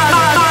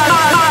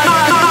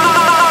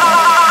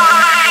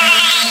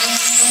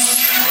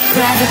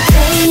 Private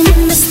plane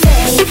in the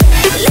state,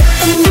 let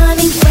the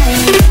money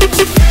rain.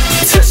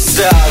 Touch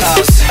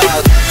stars,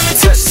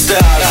 touch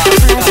stars.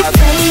 Private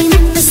plane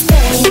in the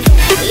state,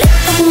 let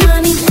the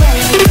money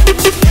rain.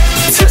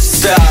 Touch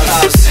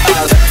stars,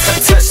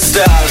 touch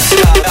stars.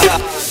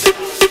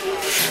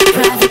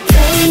 Private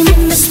plane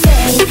in the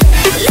state,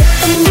 let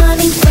the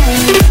money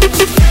rain.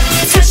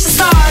 Touch the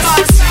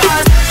stars,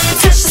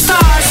 touch the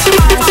stars.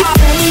 Private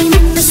plane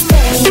in the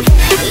state,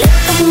 let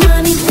the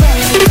money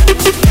rain.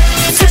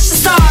 Touch the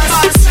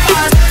stars,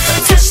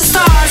 touch the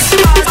stars.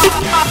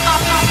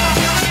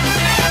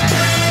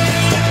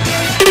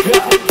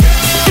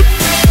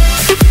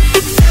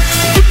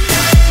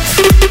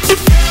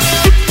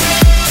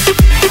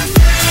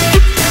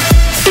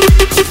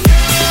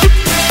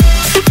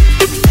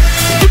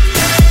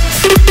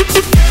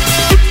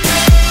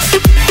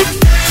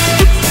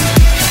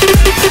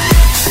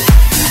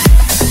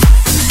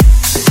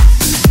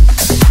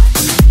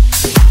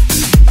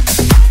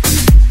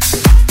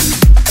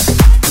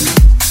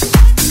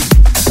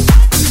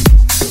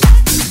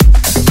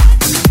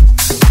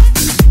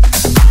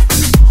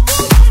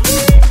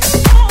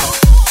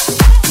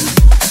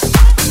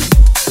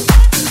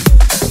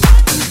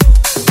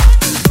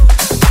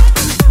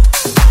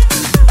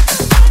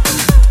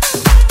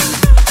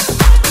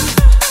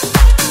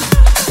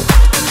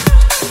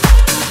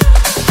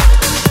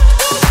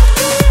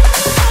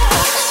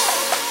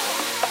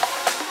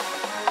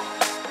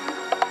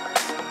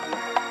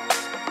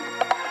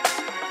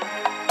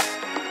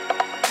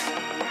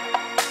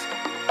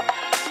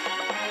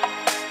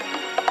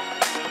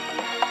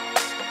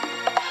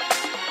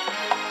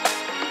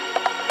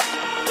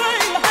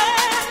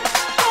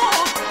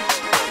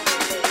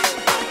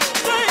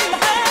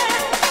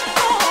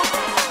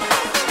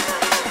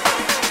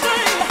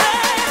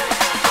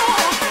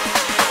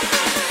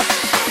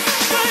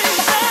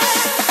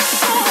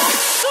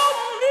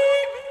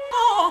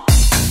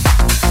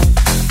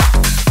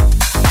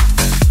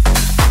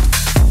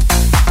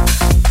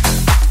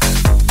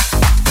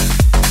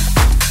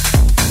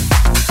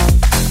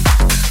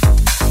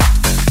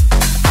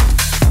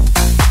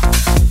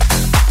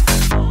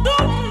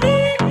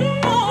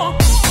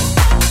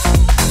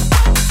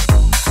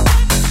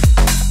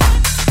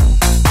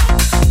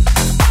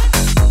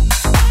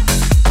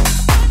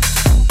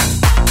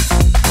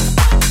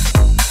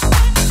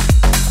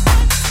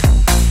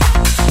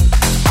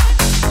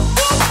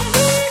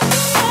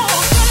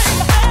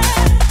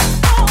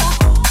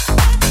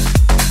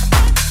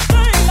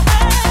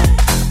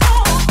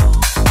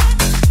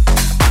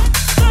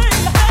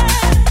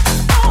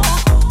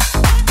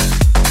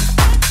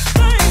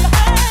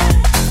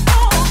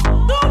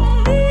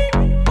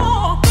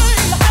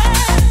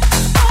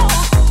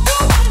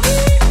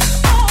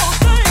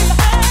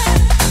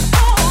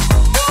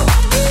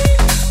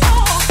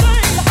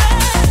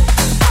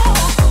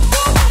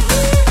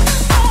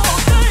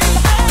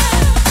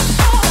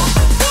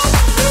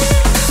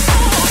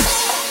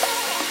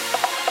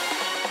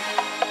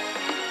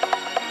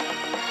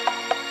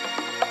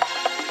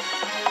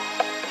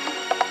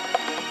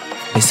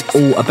 It's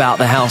all about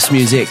the house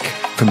music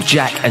from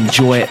Jack and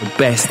Joy, the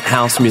best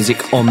house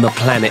music on the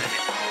planet.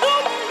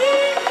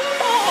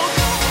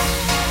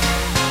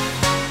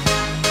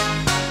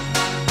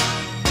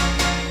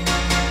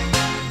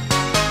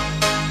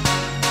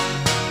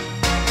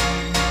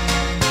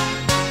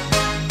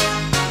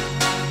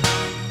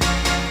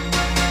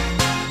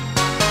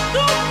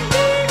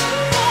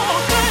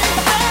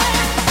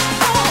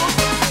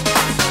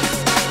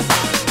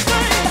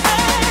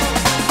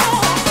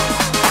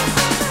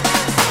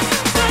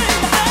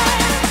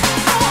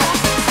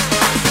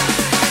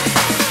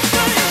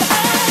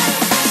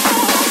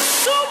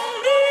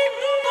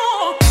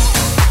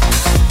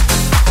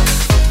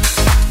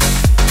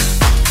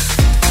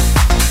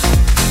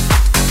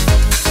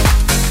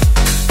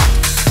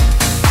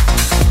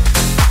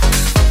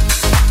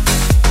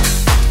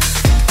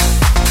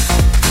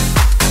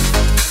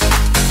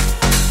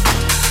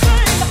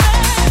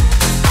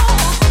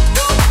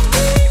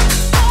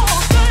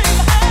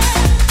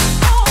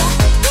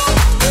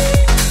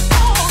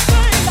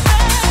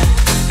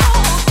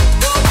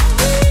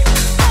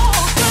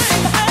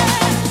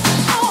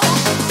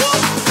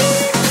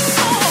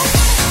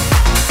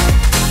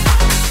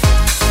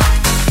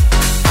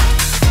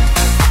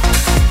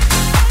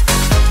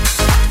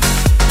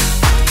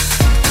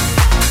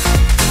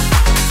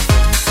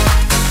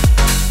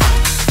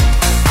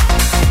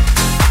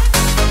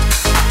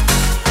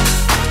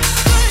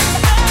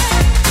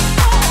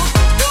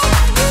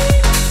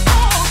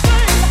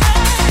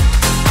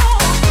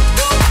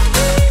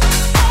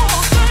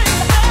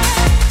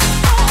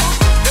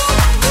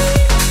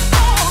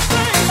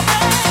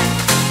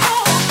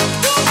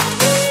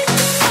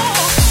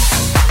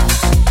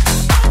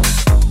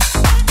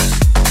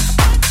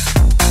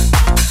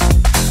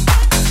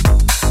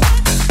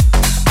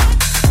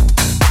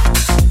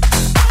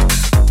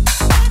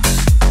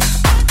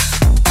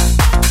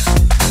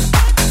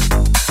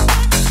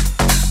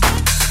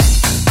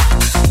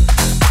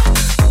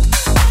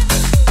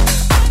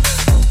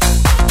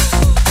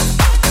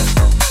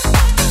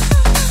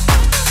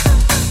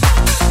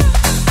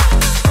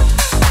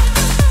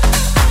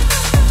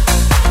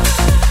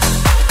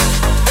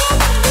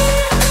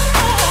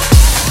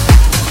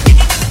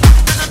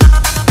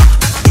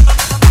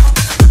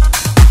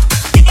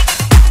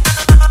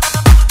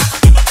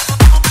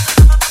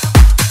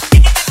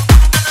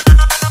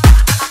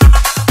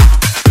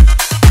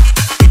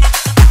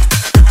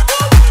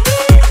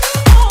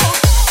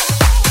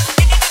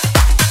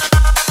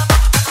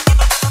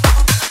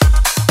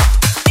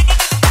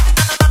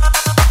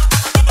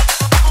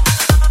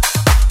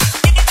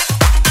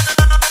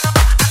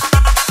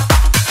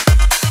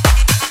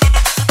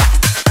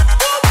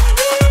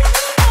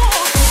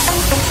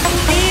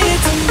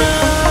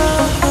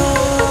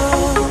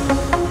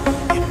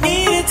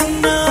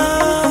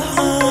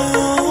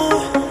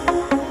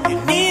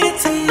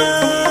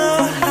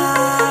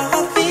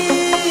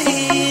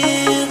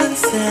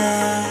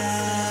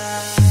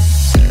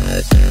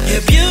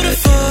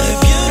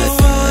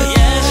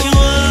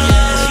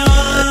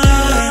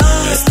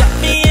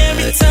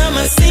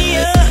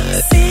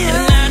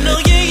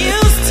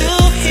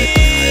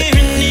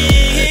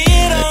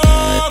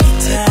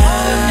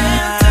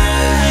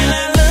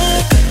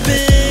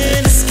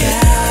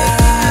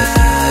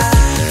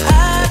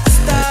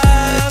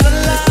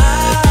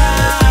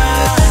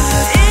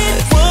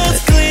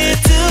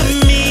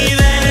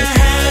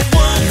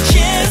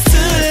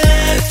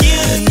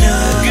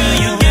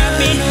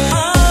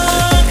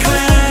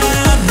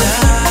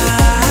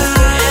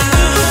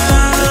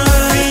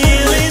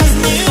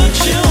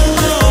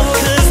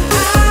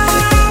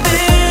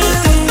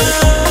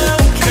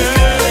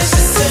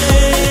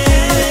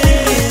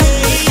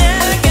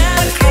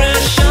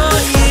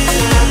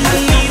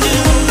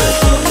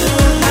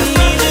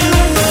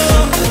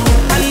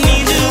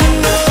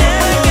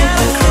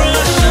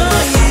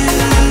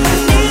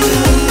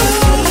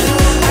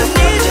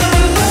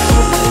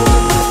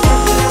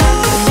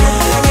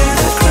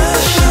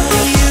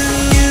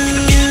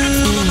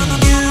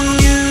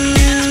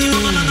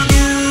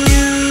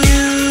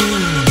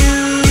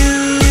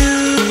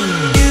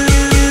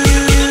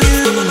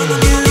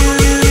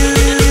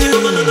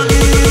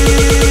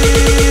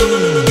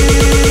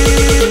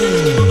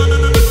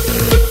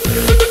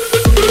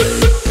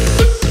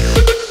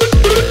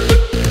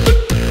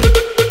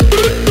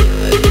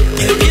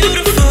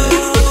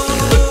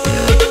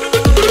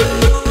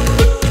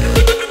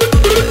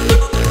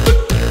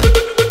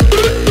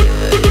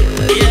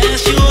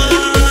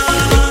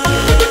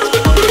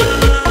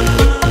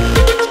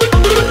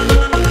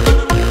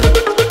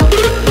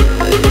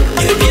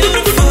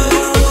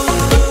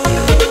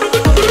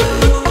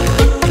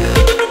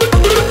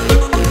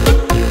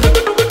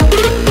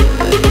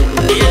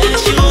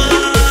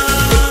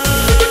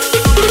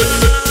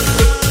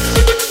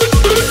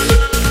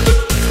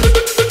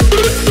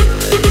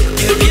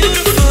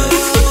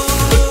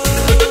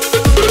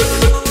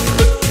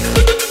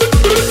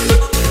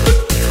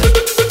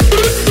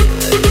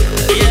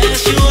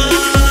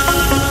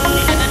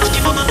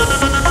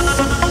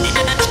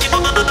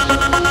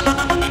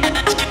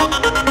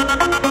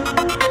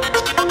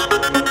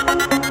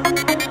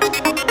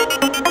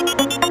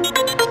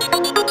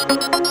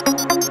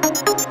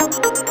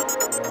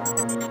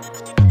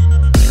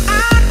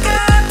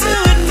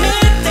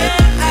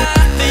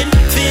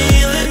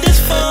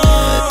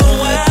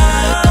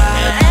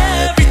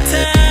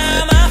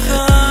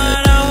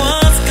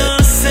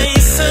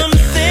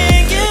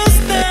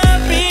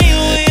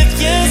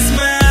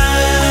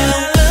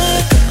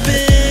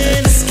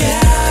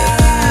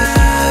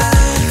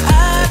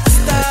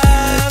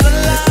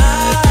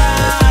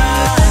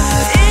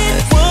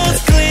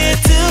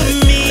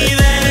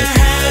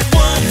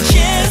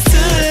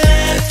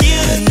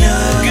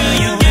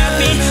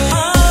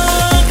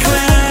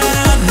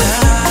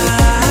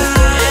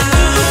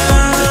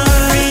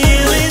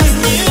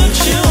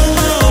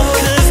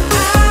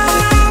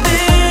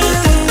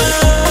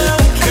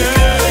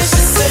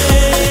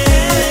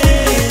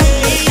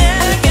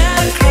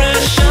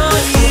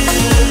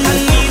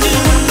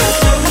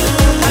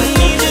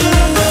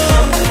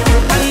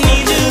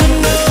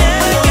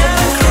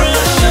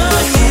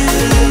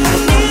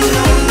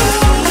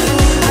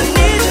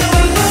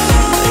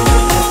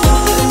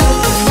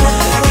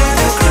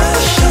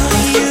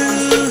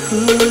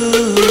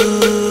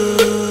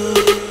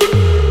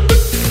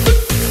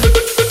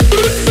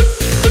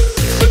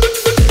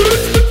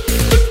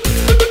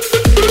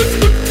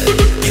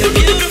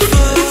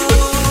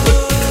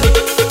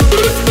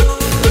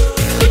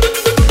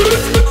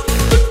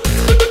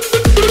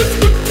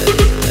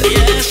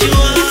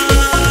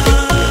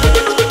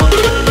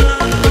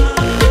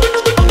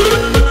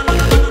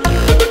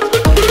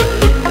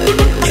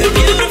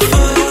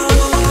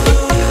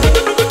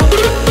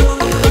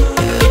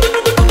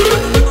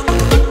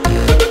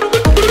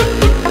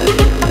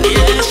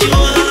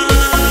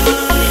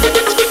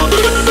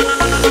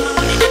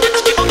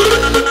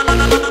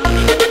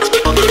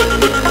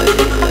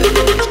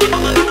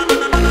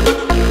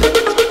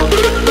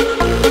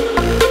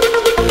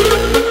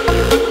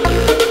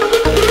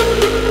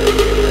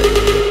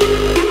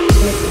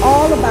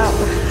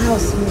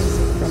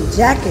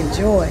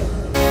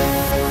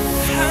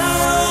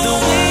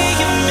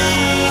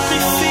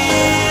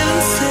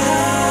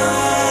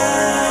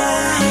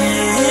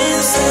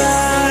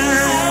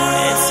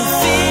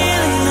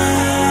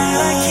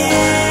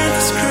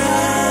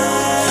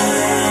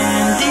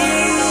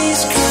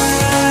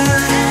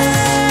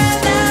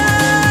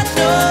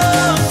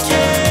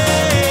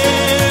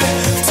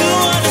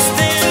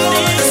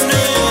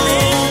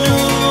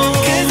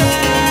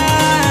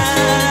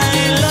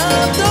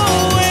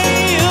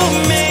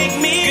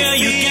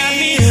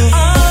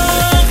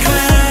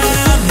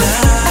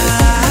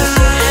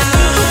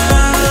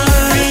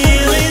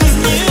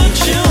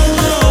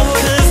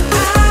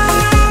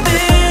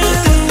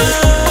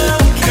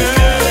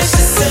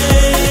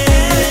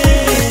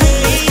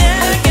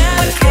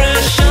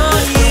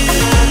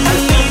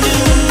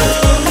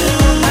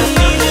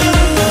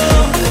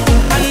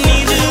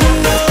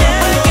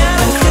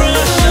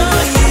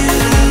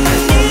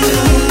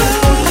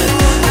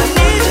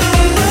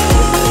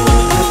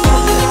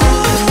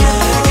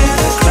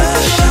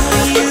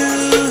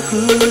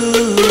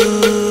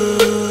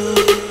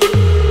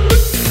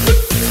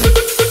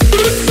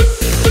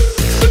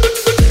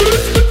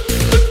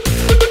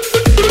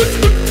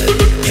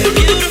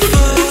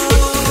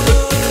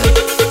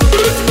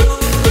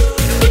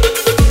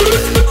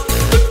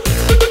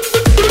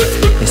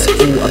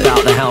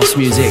 house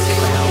music.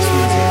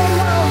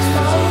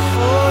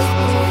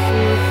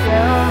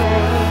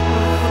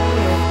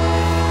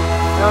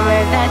 Tell me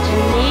that you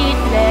need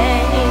me.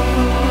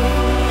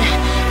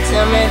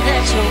 Tell me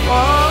that you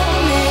want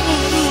me.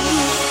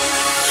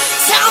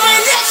 Tell me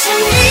that you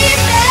need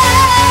me.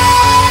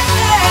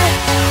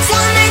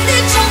 Tell me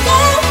that you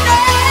want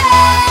me.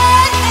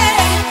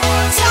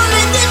 Tell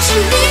me that you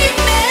need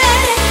me.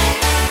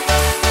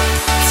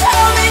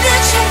 Tell me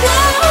that you want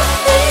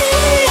me.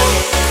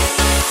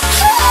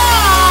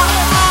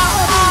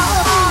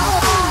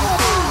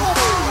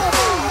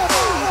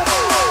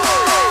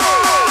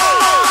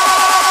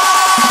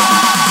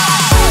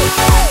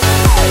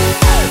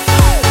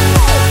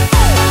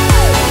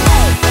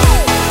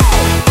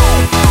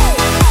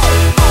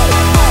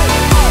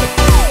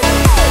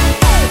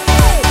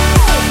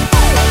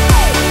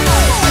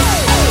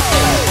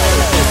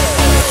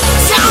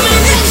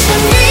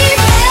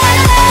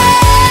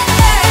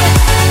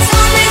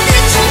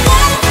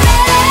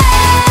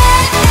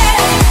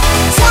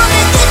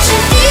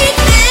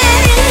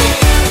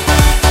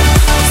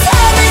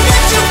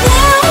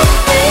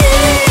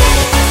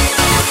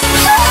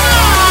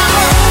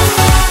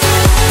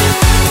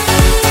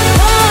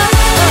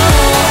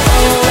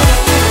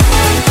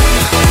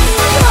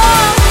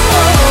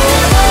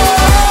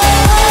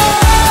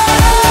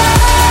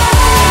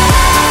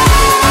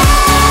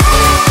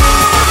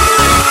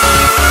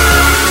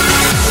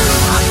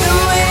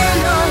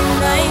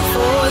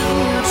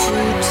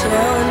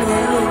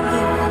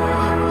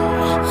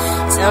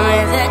 Tell me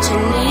that you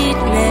need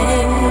me.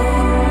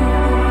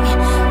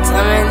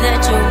 Tell me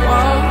that you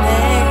want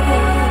me.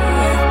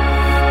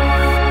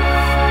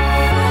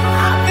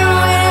 I've been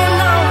waiting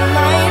all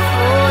night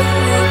for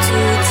you to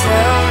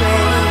tell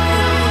me.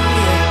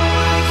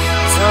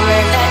 Tell me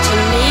that you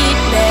need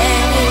me.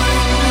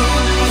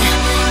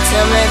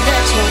 Tell me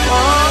that you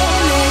want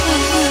me.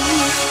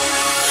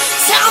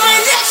 Tell me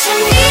that you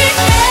need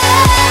me.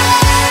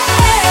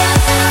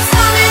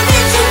 Tell me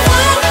that you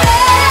want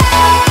me.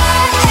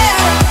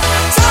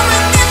 Tell me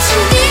that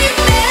you need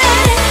me.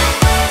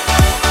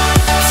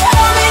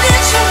 Tell me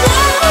that you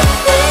want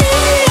me.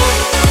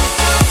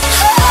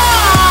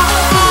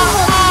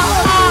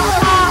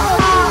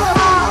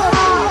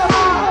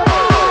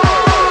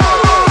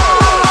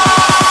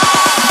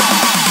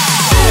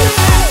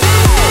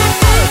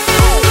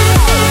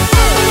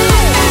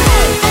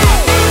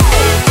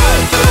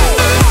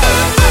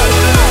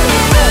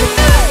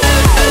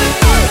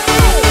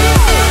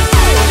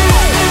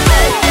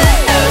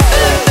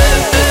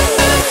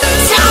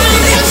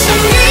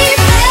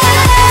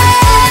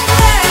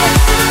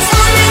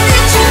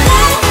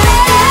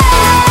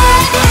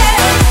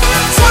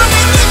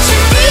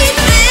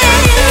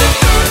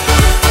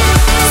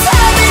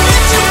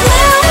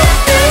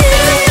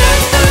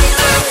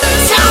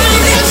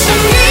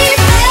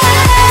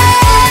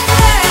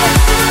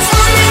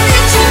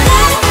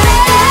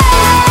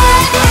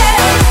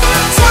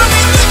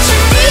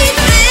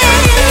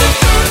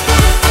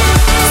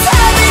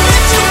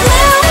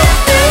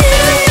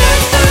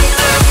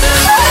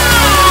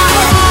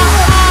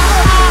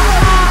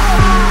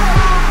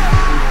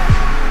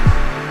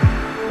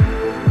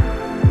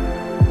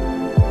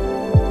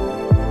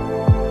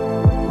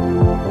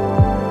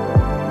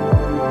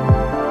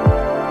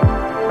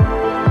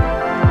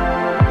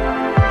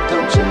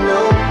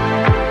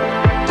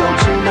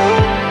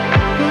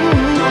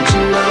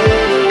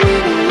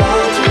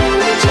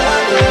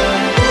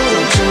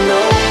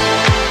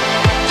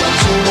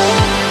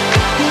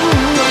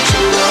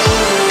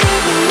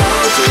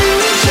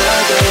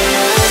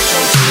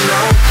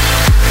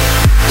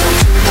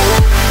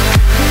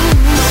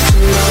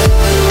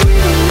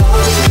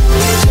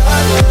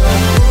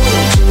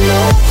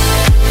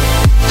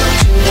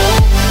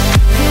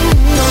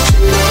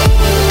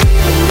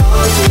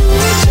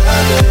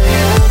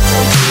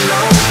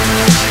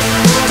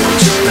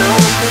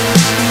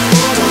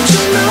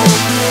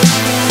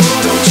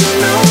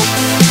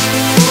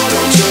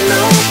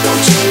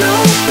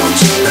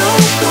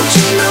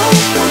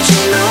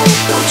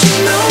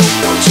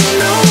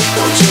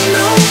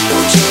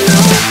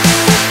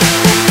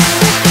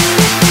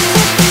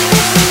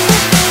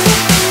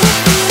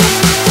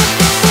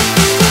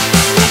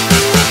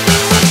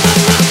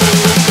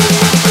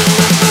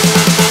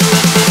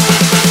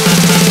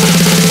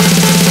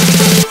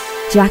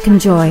 Jack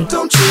and Joy.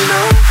 Don't you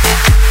know?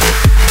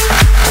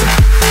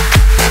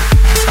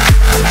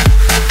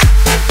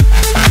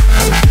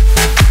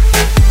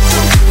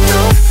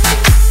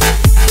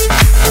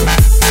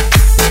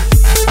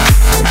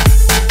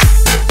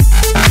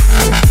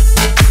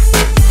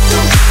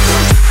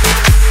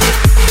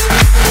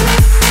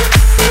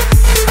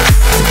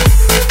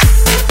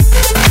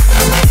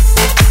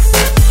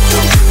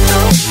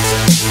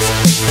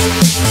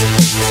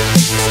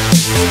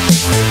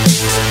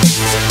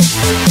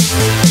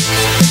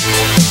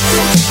 Tell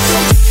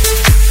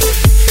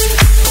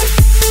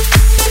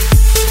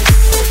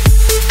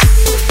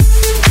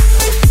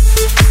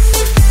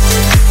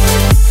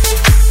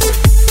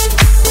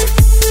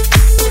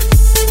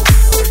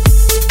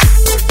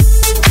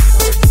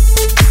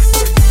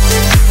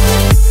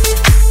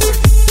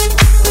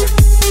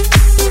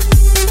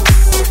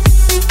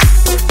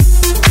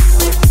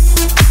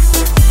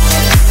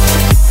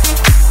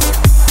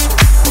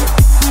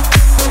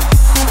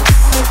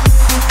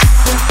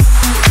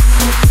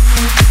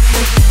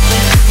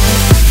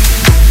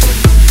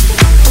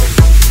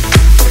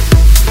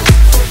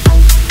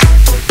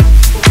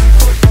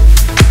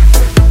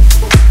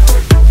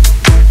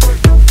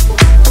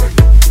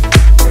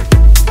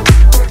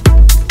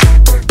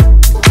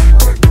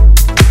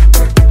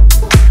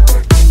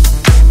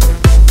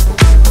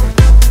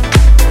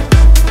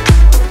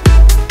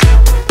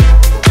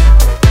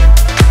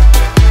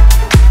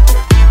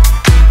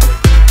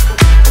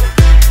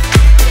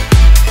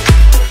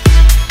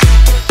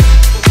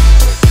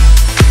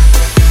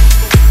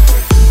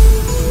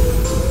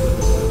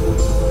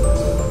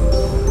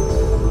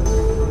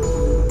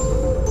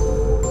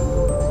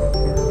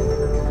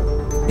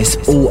It's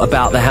all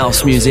about the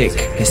house music.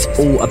 It's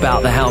all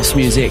about the house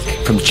music.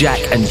 From Jack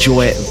and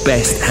Joy,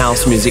 best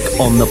house music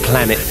on the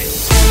planet.